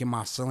and make it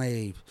my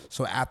slave.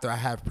 So after I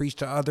have preached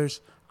to others,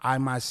 I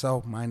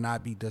myself might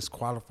not be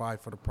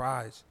disqualified for the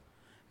prize.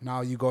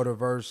 Now you go to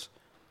verse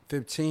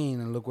 15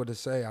 and look what it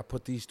say. I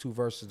put these two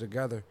verses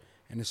together,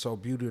 and it's so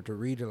beautiful to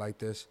read it like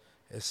this.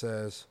 It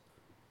says,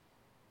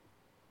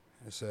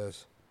 the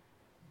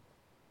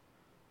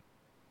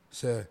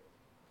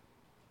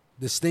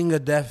sting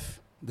of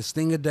death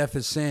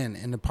is sin,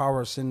 and the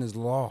power of sin is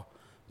law.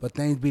 But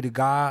thanks be to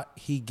God,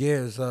 he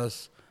gives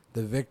us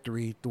the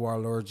victory through our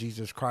Lord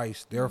Jesus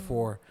Christ.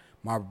 Therefore,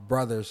 my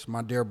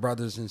dear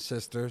brothers and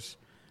sisters,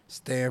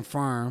 stand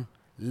firm,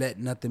 let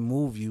nothing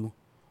move you.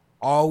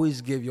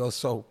 Always give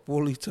yourself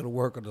fully to the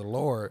work of the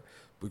Lord,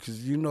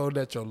 because you know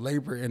that your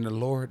labor in the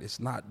Lord is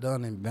not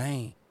done in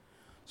vain.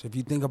 So if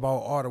you think about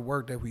all the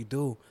work that we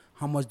do,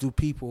 how much do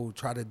people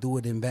try to do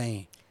it in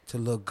vain to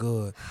look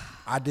good?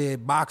 I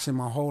did boxing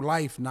my whole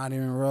life, not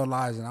even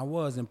realizing I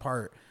was in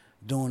part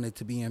doing it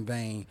to be in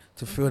vain,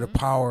 to feel the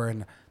power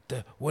and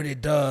what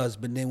it does.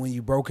 But then when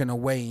you broken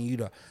away and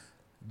you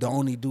the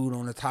only dude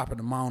on the top of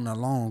the mountain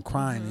alone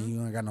crying, and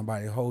you ain't got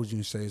nobody to hold you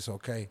and say it's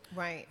okay.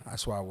 Right.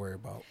 That's what I worry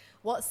about.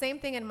 Well, same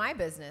thing in my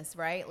business,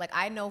 right? Like,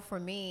 I know for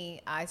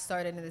me, I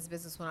started in this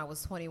business when I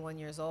was 21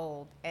 years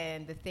old,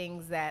 and the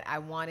things that I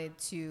wanted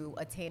to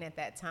attain at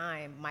that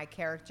time, my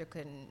character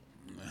couldn't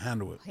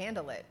handle it.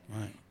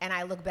 Right. And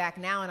I look back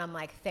now and I'm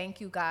like,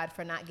 thank you, God,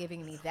 for not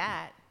giving me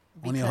that.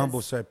 Only a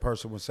humble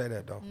person would say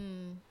that, though.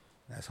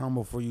 That's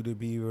humble for you to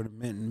be able to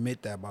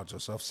admit that about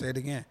yourself. Say it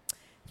again.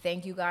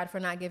 Thank you, God, for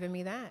not giving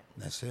me that.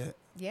 That's it.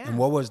 Yeah. And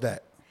what was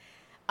that?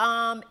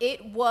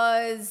 It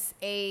was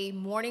a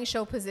morning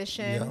show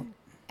position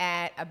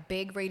at a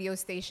big radio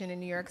station in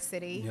New York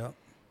City. Yep.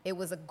 It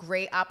was a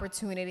great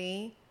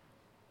opportunity.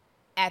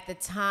 At the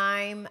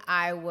time,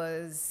 I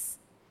was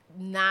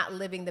not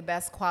living the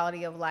best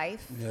quality of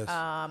life. Yes.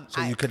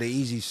 So you could have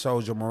easily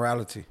sold your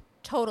morality.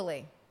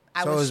 Totally.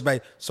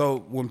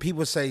 So when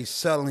people say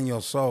selling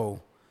your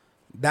soul,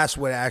 that's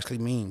what it actually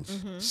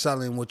means.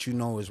 Selling what you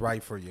know is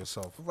right for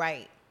yourself.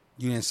 Right.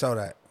 You didn't sell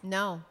that.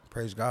 No.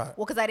 Praise God.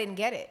 Well, because I didn't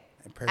get it.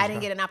 And praise I didn't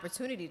God. get an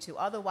opportunity to.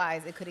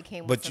 Otherwise, it could have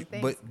came with some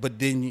things. But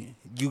then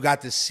you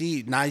got to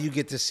see, now you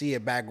get to see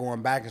it back,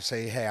 going back and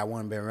say, hey, I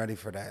wasn't been ready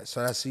for that.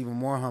 So that's even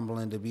more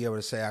humbling to be able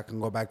to say I can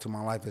go back to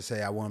my life and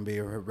say I wasn't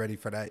be ready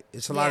for that.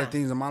 It's a lot of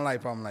things in my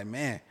life I'm like,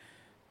 man.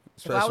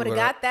 If I would have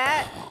got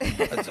that.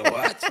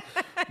 What?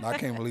 I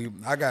can't believe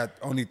I got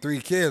only 3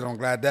 kids. I'm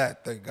glad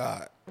that, thank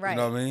God. Right. You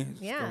know what I mean?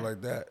 Yeah. Stuff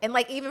like that. And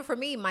like even for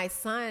me, my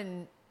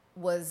son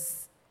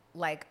was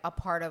like a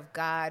part of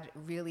God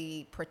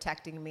really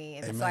protecting me.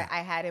 And so Amen. I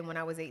had him when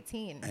I was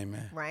 18.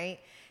 Amen. Right.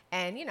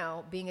 And, you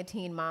know, being a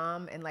teen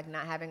mom and like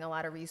not having a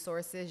lot of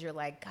resources, you're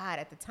like, God,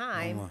 at the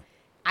time,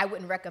 I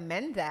wouldn't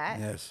recommend that.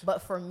 Yes.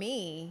 But for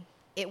me,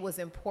 it was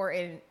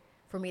important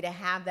for me to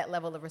have that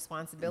level of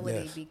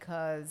responsibility Yes.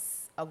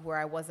 because of where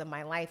I was in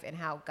my life and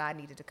how God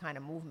needed to kind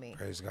of move me.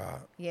 Praise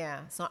God.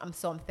 Yeah. So I'm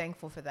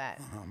thankful for that.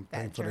 I'm that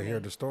thankful to journey. hear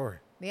the story.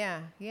 Yeah,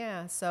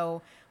 yeah.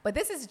 So, but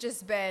this has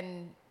just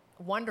been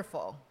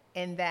wonderful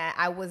in that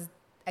I was,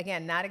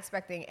 again, not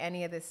expecting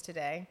any of this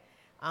today.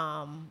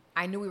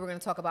 I knew we were going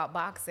to talk about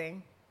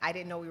boxing. I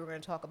didn't know we were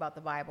going to talk about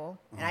the Bible.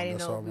 And I didn't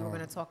know we were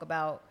going to talk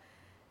about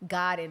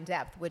God in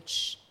depth,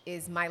 which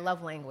is my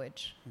love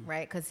language,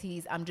 right? Because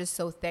I'm just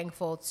so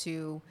thankful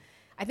to,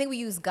 I think we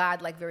use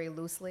God like very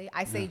loosely.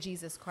 I say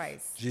Jesus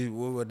Christ.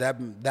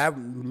 That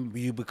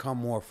you become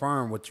more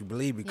firm what you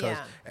believe because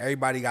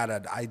everybody got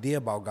an idea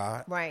about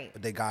God, Right.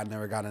 But God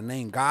never got a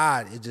name.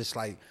 God is just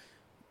like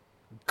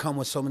come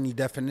with so many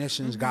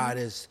definitions. God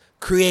is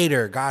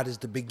creator. God is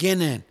the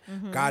beginning.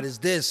 God is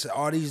this.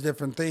 All these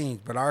different things.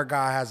 But our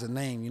God has a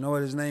name. You know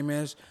what his name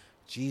is?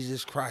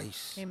 Jesus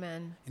Christ.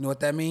 Amen. You know what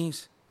that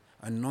means?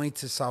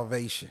 Anointed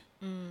salvation.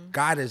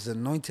 God is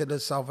anointed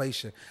of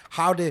salvation.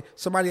 How did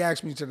somebody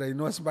ask me today? You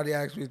know what somebody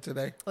asked me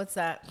today? What's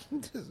that?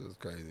 This was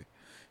crazy.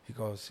 He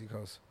goes,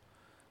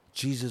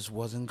 Jesus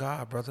wasn't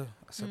God, brother.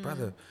 I said,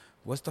 brother,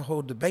 what's the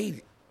whole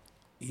debate?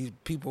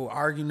 People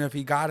arguing if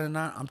he God or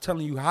not. I'm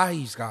telling you how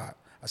he's God.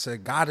 I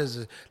said,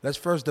 let's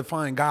first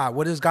define God.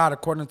 What is God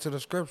according to the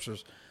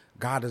scriptures?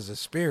 God is a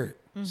spirit.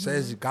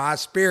 Says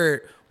God's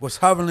spirit was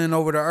hovering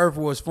over the earth,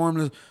 was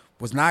formless.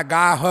 Was not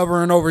God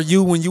hovering over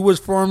you when you was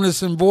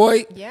formless and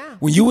void? Yeah.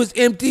 When you was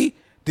empty?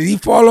 Did he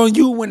fall on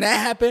you when that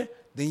happened?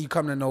 Then you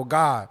come to know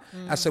God.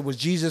 I said, was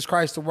Jesus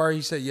Christ the word?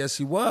 He said, yes,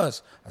 he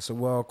was. I said,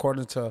 well,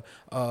 according to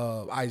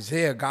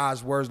Isaiah,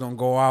 God's words don't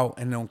go out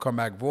and don't come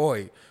back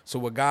void. So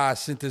when God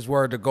sent his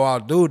word to go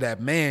out do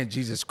that, man,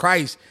 Jesus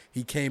Christ,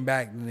 he came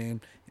back and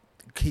then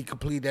he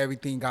completed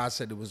everything God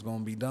said it was going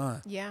to be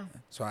done. Yeah.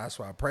 So that's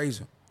why I praise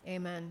him.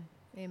 Amen.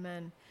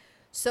 Amen.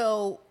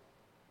 So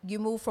you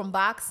move from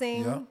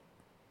boxing, Yeah.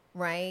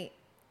 right,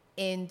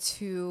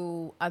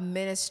 into a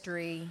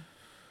ministry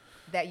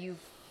that you've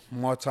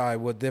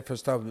With different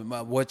stuff,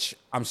 which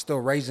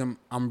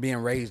I'm being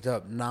raised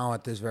up now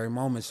at this very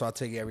moment. So I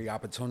take every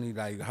opportunity.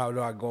 Like, how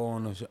do I go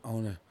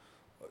on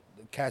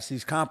catch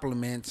these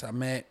compliments? I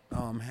met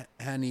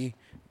Honey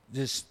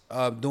just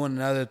doing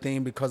another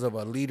thing because of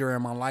a leader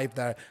in my life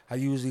that I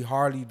usually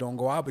hardly don't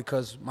go out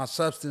because my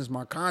substance,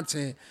 my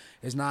content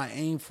is not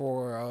aimed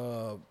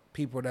for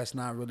people that's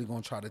not really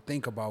gonna try to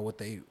think about what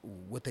they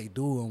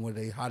do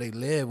and how they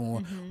live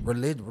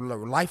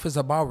and life is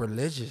about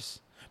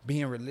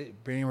being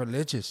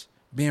religious,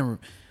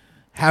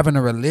 having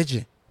a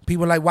religion.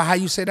 People are like, well, how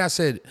you say that? I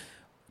said,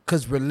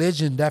 because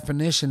religion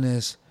definition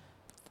is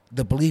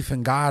the belief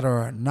in God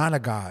or not a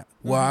God.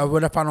 Well,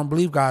 what if I don't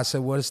believe God? I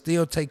said, well, it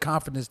still take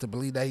confidence to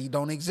believe that he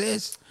don't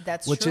exist.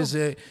 That's which true. is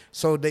it.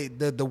 So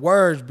the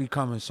words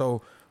becoming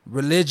so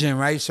religion,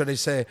 right? So they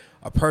say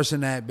a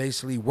person that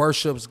basically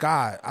worships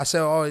God. I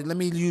said, oh, let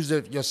me use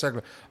your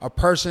secular. A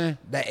person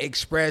that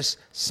express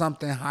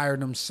something higher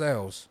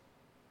themselves.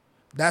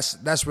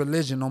 That's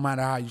religion, no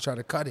matter how you try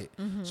to cut it.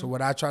 So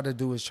what I try to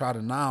do is try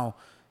to now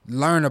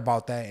learn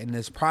about that. And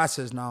this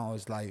process now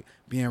is like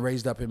being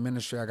raised up in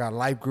ministry. I got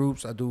life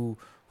groups. I do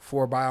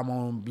 4 Bible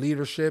own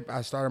leadership.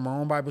 I started my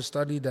own Bible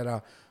study that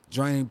I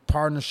joined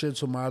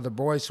partnerships with my other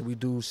boys. So we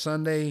do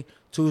Sunday,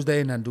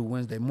 Tuesday, and then do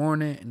Wednesday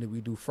morning, and then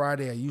we do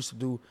Friday. I used to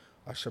do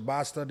a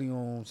Shabbat study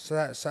on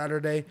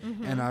Saturday,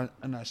 and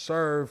I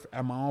serve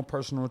at my own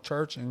personal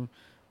church and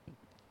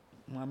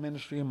my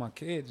ministry and my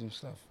kids and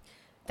stuff.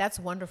 That's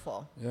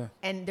wonderful. Yeah.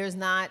 And there's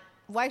not,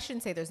 well, I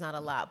shouldn't say there's not a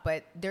lot,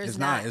 but there's It's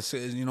not. It's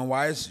you know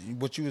why? It's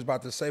what you was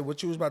about to say.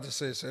 What you was about to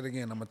say. Say it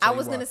again. I'm gonna tell I you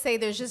was why. going to say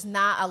there's just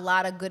not a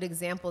lot of good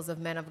examples of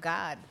men of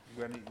God.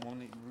 You want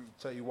me to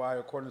tell you why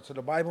according to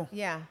the Bible?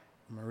 Yeah.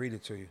 I'm gonna read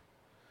it to you,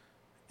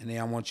 and then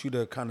I want you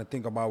to kind of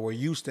think about where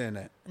you stand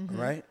at.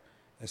 Right?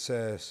 It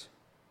says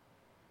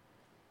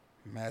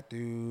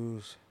Matthew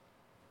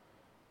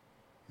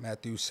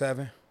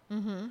 7.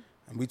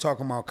 And we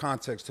talking about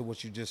context to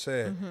what you just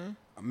said.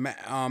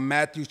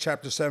 Matthew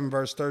chapter 7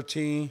 verse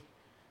 13.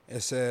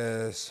 It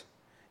says,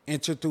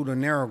 "Enter through the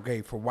narrow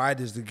gate, for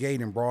wide is the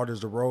gate and broad is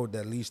the road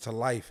that leads to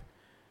life,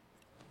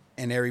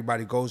 and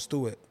everybody goes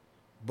through it.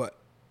 But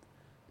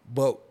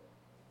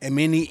and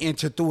many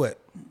enter through it.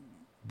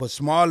 But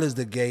small is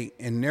the gate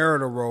and narrow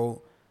the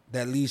road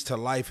that leads to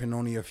life, and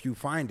only a few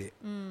find it."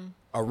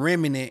 A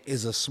remnant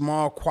is a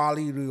small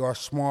quality or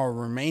small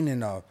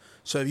remaining of.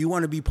 So if you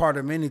want to be part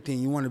of anything,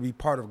 you want to be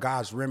part of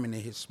God's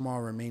remnant, his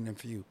small remaining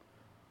few.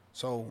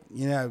 So,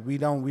 yeah, we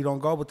don't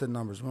go with the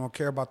numbers. We don't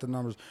care about the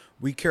numbers.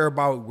 We care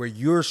about where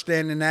you're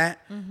standing at,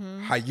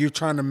 how you're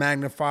trying to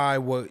magnify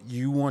what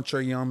you want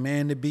your young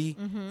man to be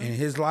in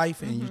his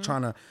life, and you're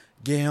trying to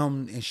get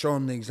him and show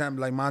him the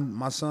example. Like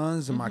my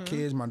sons and my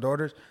kids, my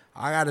daughters,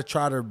 I got to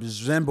try to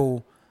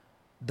resemble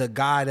the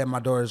guy that my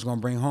daughter's going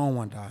to bring home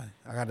one day.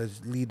 I got to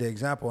lead the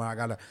example, and I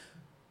got to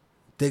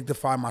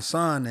dignify my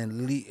son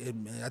and lead.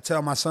 I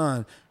tell my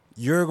son,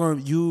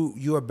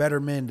 you're a better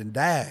man than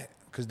dad.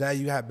 Because dad,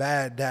 you have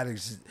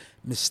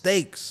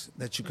mistakes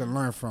that you can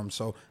learn from.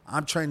 So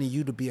I'm training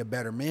you to be a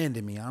better man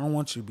than me. I don't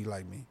want you to be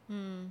like me. You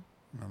know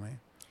what I mean?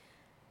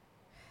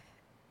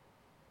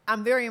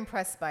 I'm very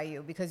impressed by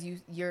you because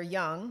you're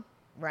young,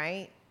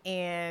 right?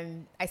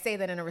 And I say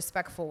that in a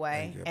respectful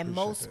way. And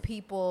most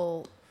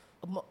people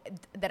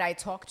that I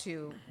talk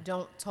to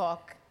don't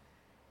talk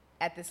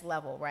at this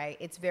level, right?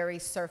 It's very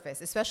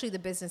surface, especially the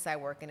business I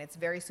work in. It's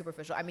very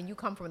superficial. I mean, you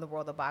come from the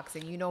world of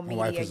boxing. You know media.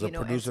 My wife is a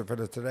producer for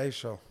the Today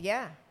Show.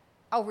 Yeah.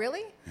 Oh,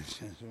 really?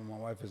 My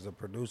wife is a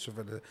producer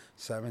for the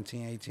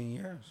 17, 18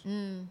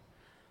 years.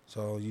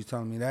 So you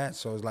telling me that?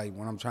 So it's like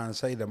when I'm trying to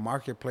say the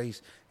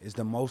marketplace is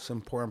the most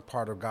important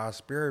part of God's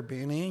spirit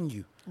being in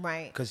you.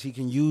 Right. Because he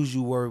can use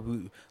you where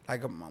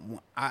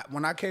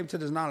when I came to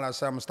this knowledge, I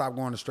said I'm going to stop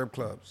going to strip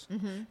clubs.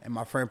 And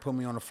my friend put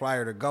me on the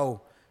flyer to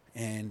go.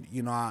 And,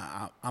 you know,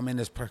 I'm in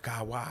this prayer,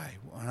 God, why?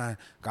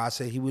 God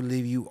said he would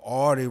leave you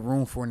all the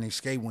room for an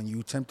escape when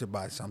you tempted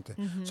by something.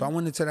 So I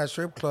went into that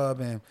strip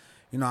club and,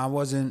 you know, I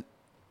wasn't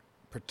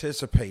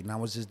participating. I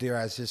was just there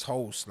as his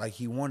host, like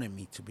he wanted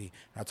me to be.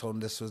 And I told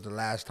him this was the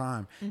last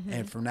time.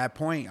 And from that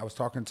point, I was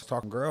talking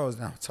girls,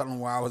 and I was telling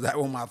them where I was at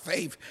with my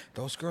faith.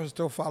 Those girls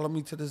still follow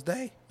me to this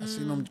day. I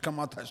seen them come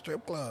out that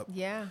strip club.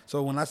 Yeah.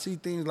 So when I see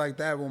things like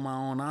that with my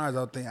own eyes,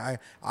 I think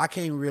I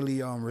can't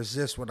really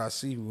resist what I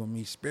see with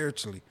me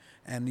spiritually.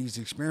 And these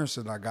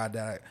experiences I got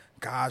that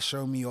God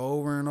showed me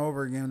over and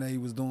over again that he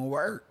was doing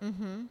work.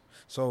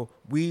 So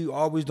we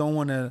always don't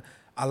want to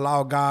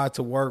allow God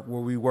to work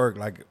where we work.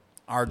 Like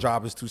our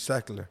job is too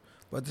secular.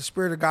 But the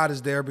Spirit of God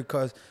is there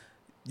because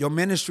your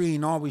ministry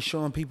ain't always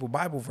showing people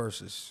Bible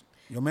verses.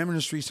 Your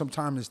ministry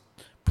sometimes is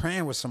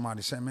praying with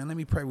somebody, saying, man, let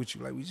me pray with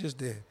you like we just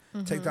did.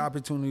 Take the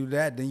opportunity to do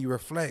that. Then you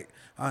reflect.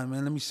 All right,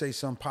 man, let me say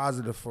something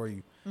positive for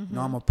you. You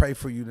know, I'm going to pray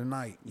for you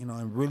tonight, you know,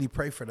 and really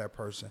pray for that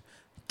person.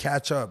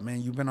 Catch up,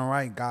 man. You've been all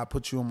right. God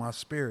put you in my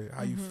spirit.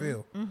 How you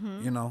feel?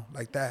 You know,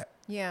 like that.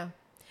 Yeah.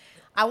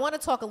 I want to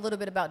talk a little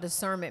bit about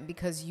discernment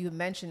because you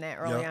mentioned that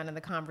early on in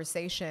the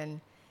conversation.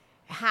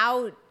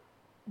 How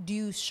do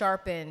you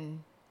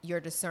sharpen your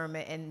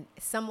discernment? And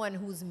someone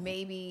who's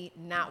maybe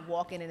not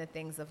walking in the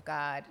things of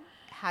God,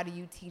 how do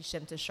you teach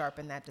them to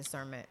sharpen that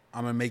discernment?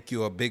 I'm going to make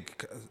you a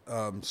big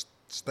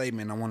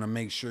statement. I want to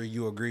make sure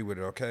you agree with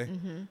it, okay?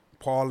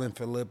 Paul in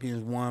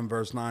Philippians 1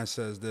 verse 9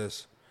 says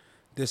this.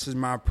 This is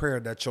my prayer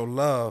that your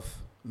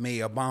love may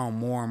abound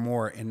more and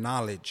more in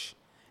knowledge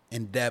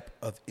and depth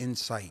of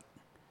insight,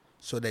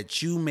 so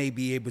that you may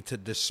be able to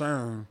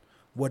discern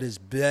what is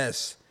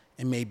best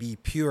and may be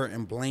pure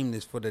and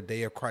blameless for the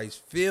day of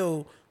Christ,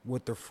 filled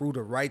with the fruit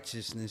of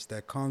righteousness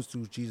that comes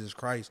through Jesus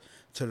Christ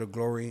to the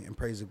glory and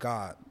praise of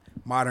God.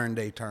 Modern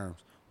day terms.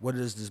 What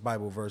does this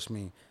Bible verse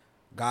mean?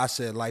 God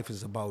said life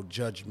is about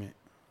judgment.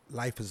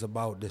 Life is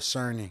about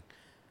discerning.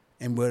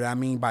 And what I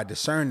mean by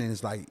discerning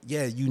is like,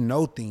 yeah, you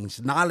know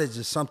things. Knowledge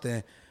is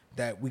something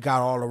that we got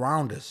all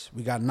around us.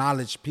 We got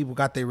knowledge. People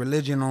got their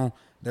religion on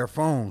their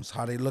phones.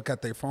 How they look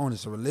at their phone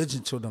is a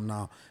religion to them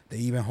now. They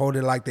even hold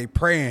it like they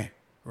praying,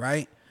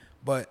 right?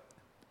 But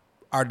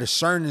our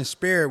discerning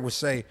spirit would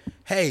say,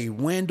 hey,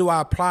 when do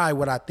I apply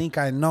what I think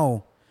I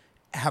know?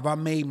 Have I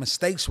made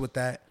mistakes with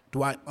that?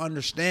 Do I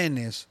understand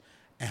this?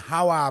 And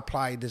how I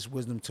apply this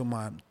wisdom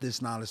to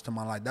this knowledge to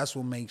my life. That's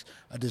what makes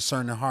a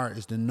discerning heart,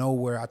 is to know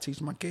where I teach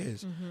my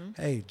kids.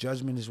 Hey,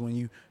 judgment is when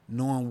you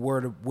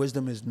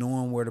wisdom is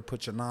knowing where to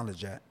put your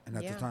knowledge at. And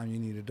at the time you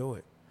need to do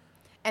it.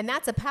 And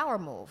that's a power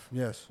move.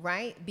 Yes.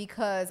 Right?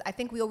 Because I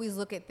think we always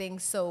look at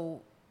things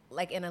so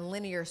like in a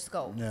linear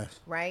scope. Yes.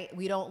 Right?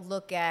 We don't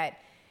look at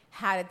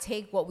how to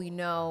take what we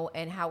know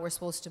and how we're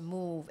supposed to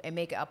move and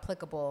make it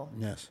applicable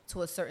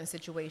to a certain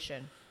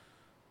situation.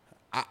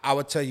 I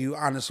would tell you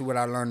honestly, what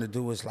I learned to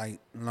do is like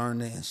learn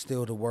to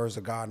instill the words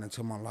of God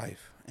into my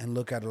life and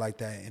look at it like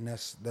that. And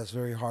that's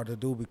very hard to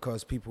do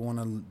because people want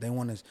to I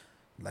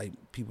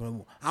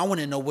want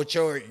to know what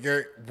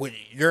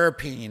your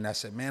opinion. I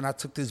said, man, I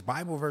took this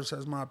Bible verse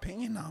as my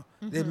opinion now.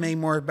 It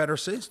made better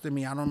sense to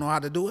me. I don't know how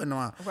to do it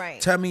now. Right.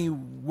 Tell me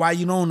why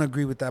you don't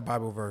agree with that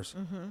Bible verse.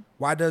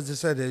 Why does it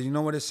say that? You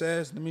know what it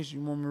says? Let me see.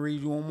 You want me to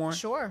read you one more?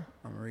 Sure.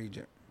 I'm going to read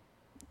it.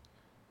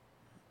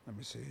 Let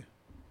me see.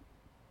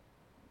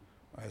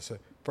 I said,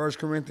 1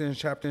 Corinthians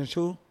chapter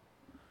 2.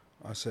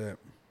 I said,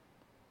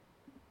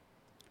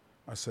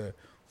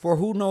 for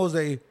who knows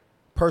a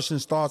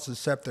person's thoughts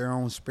except their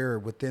own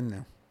spirit within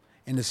them?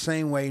 In the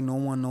same way, no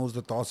one knows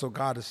the thoughts of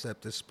God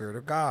except the Spirit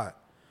of God.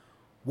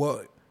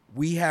 What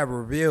we have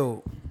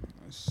revealed,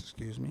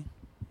 excuse me,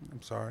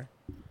 I'm sorry.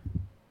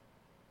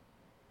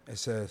 It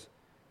says,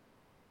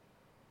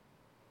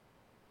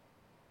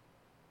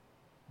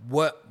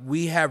 what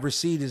we have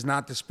received is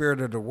not the spirit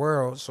of the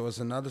world, so it's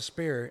another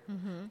spirit,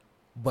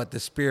 but the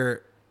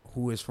spirit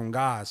who is from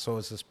God. So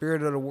it's the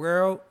spirit of the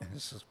world, and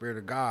it's the spirit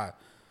of God,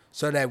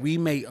 so that we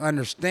may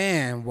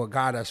understand what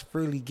God has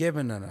freely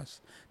given in us.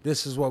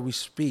 This is what we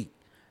speak,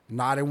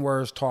 not in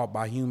words taught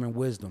by human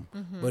wisdom,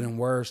 but in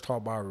words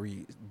taught by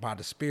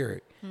the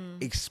Spirit,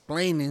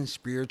 explaining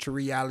spiritual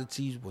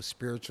realities with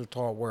spiritual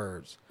taught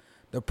words.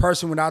 The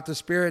person without the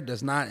Spirit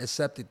does not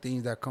accept the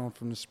things that come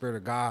from the Spirit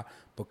of God,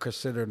 but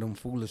consider them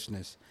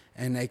foolishness.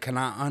 And they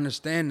cannot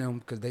understand them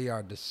because they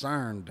are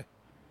discerned.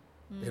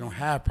 They don't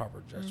have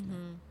proper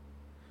judgment.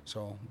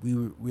 So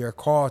we are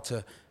called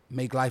to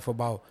make life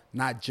about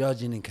not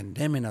judging and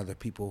condemning other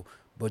people,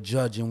 but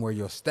judging where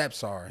your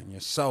steps are and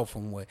yourself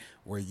and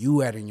where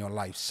you at in your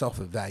life,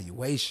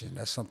 self-evaluation.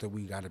 That's something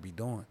we got to be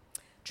doing.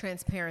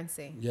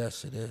 Transparency.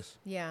 Yes, it is.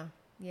 Yeah.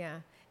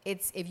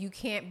 It's if you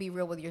can't be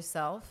real with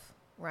yourself,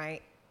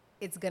 right?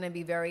 It's gonna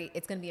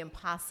be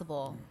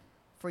impossible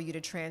for you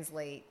to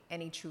translate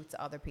any truth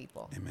to other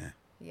people. Amen.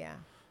 Yeah.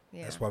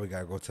 That's why we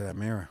got to go to that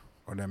mirror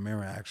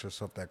and ask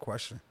yourself that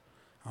question.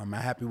 Am I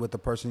happy with the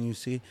person you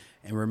see?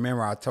 And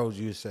remember, I told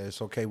you,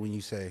 it's okay when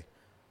you say,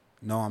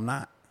 no, I'm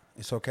not.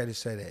 It's okay to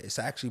say that. It's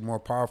actually more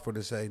powerful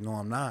to say, no,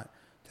 I'm not,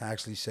 to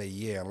actually say,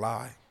 yeah,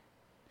 lie.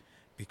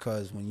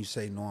 Because when you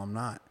say, no, I'm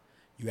not,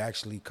 you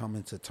actually come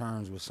into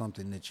terms with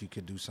something that you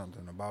could do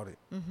something about it.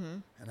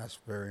 And that's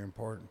very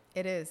important.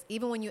 It is.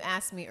 Even when you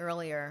asked me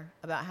earlier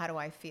about how do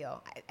I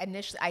feel,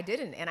 initially I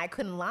didn't, and I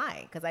couldn't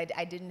lie because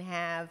I didn't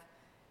have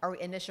an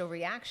initial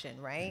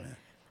reaction, right? Amen.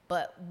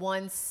 But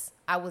once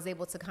I was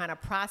able to kind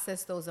of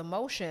process those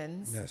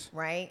emotions, yes,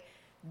 right,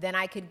 then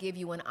I could give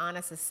you an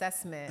honest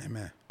assessment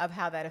Amen. Of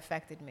how that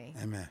affected me.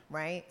 Amen.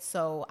 Right?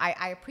 So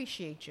I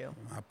appreciate you.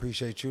 I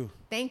appreciate you.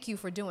 Thank you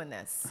for doing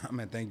this.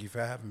 Amen. Thank you for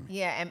having me.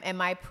 Yeah, and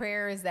my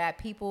prayer is that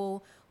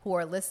people who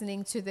are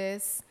listening to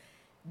this,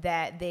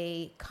 that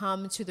they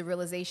come to the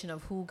realization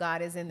of who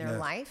God is in their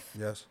life.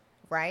 Yes.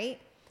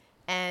 Right?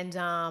 And,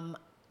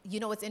 you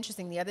know, it's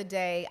interesting. The other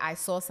day I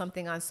saw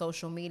something on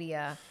social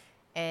media,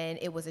 and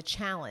it was a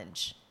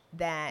challenge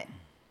that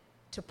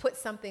to put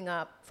something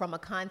up from a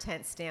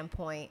content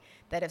standpoint,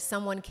 that if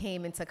someone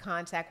came into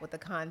contact with the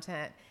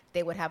content,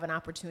 they would have an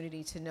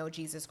opportunity to know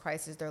Jesus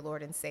Christ as their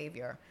Lord and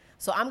Savior.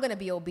 So I'm going to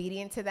be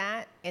obedient to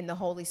that in the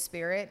Holy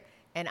Spirit,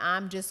 and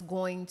I'm just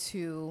going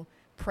to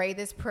pray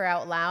this prayer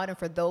out loud. And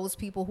for those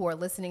people who are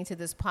listening to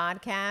this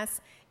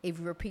podcast, if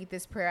you repeat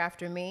this prayer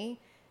after me,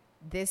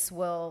 this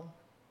will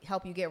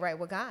help you get right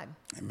with God.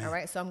 Amen. All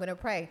right, so I'm going to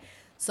pray.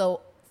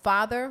 So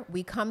Father,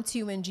 we come to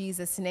you in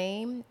Jesus'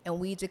 name,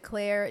 and we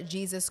declare,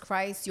 Jesus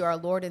Christ, you are our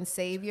Lord and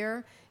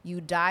Savior. You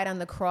died on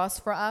the cross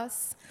for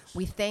us.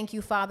 We thank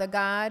you, Father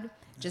God,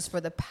 just for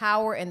the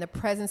power and the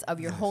presence of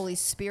your Holy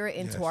Spirit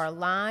into our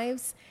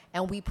lives.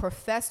 And we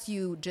profess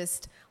you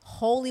just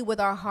wholly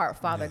with our heart,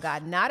 Father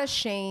God, not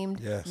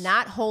ashamed,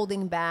 not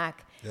holding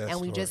back.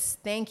 And we Lord. just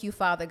thank you,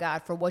 Father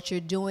God, for what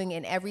you're doing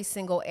in every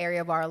single area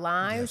of our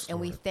lives. And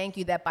we thank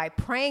you that by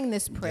praying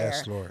this prayer,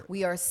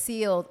 we are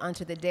sealed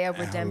unto the day of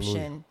redemption.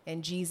 Hallelujah.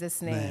 In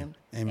Jesus' name,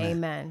 Amen.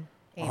 amen.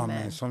 Oh,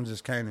 man, something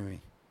just came to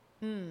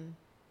me.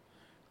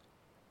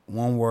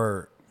 One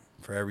word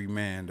for every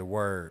man, the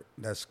word.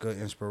 That's good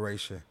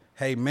inspiration.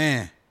 Hey,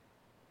 man,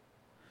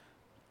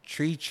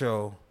 treat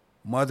your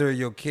mother or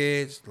your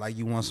kids like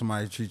you want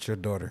somebody to treat your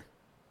daughter.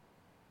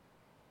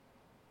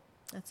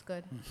 That's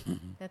good.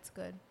 That's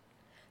good.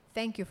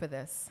 Thank you for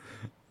this.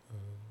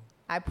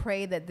 I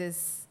pray that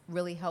this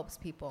really helps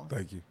people.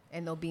 Thank you.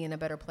 And they'll be in a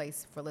better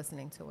place for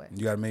listening to it.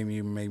 You gotta make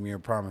me a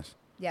promise.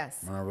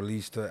 Yes. When I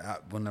release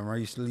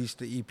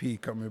the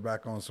EP, come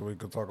back on so we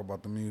can talk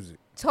about the music.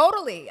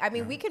 Totally. I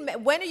mean, we can.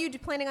 When are you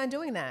planning on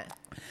doing that?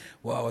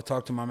 Well, I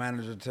talked to my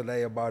manager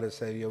today about it.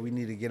 Say, yo, we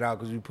need to get out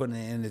because we're putting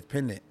it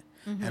independent.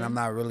 And I'm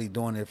not really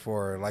doing it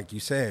for, like you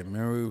said,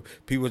 remember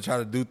people try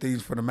to do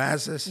things for the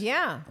masses?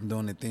 Yeah. I'm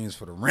doing the things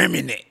for the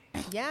remnant.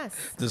 Yes.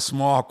 The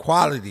small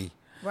quality.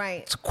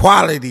 Right. It's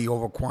quality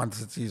over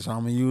quantity. So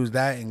I'm going to use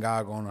that, and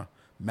God going to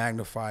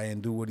magnify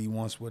and do what he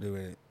wants with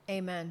it.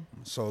 Amen.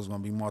 So it's going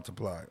to be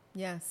multiplied.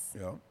 Yes.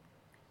 Yep.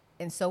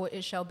 And so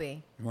it shall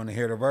be. You want to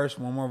hear the verse?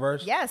 One more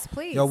verse? Yes,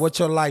 please. Yo, what's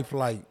your life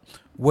like?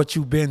 What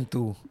you been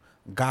through?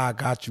 God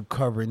got you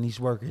covered, and he's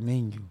working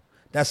in you.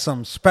 That's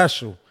something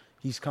special.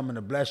 He's coming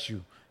to bless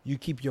you. You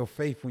keep your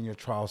faith when your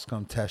trials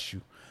come test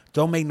you.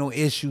 Don't make no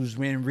issues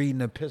when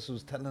reading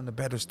epistles, telling a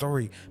better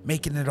story,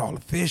 making it all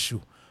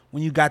official.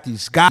 When you got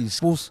these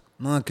gospels,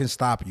 none can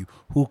stop you.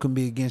 Who can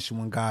be against you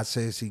when God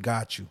says he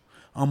got you?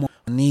 I'm on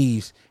my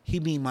knees.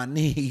 He meet my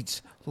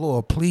needs.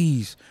 Lord,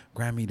 please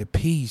grant me the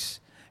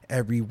peace.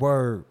 Every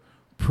word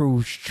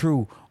proves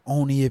true.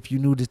 Only if you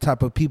knew the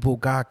type of people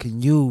God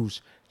can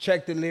use.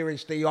 Check the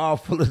lyrics. They all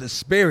full of the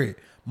spirit.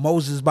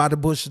 Moses by the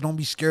bushes. Don't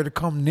be scared to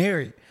come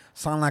near it.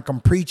 Sound like I'm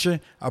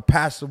preaching. A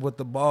pastor with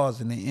the bars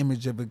in the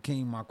image of a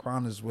king. My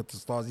crown is with the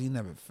stars. He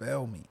never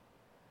failed me.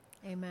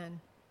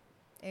 Amen.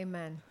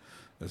 Amen.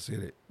 Let's hit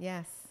it.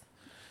 Yes.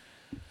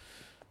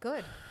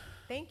 Good.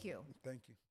 Thank you. Thank you.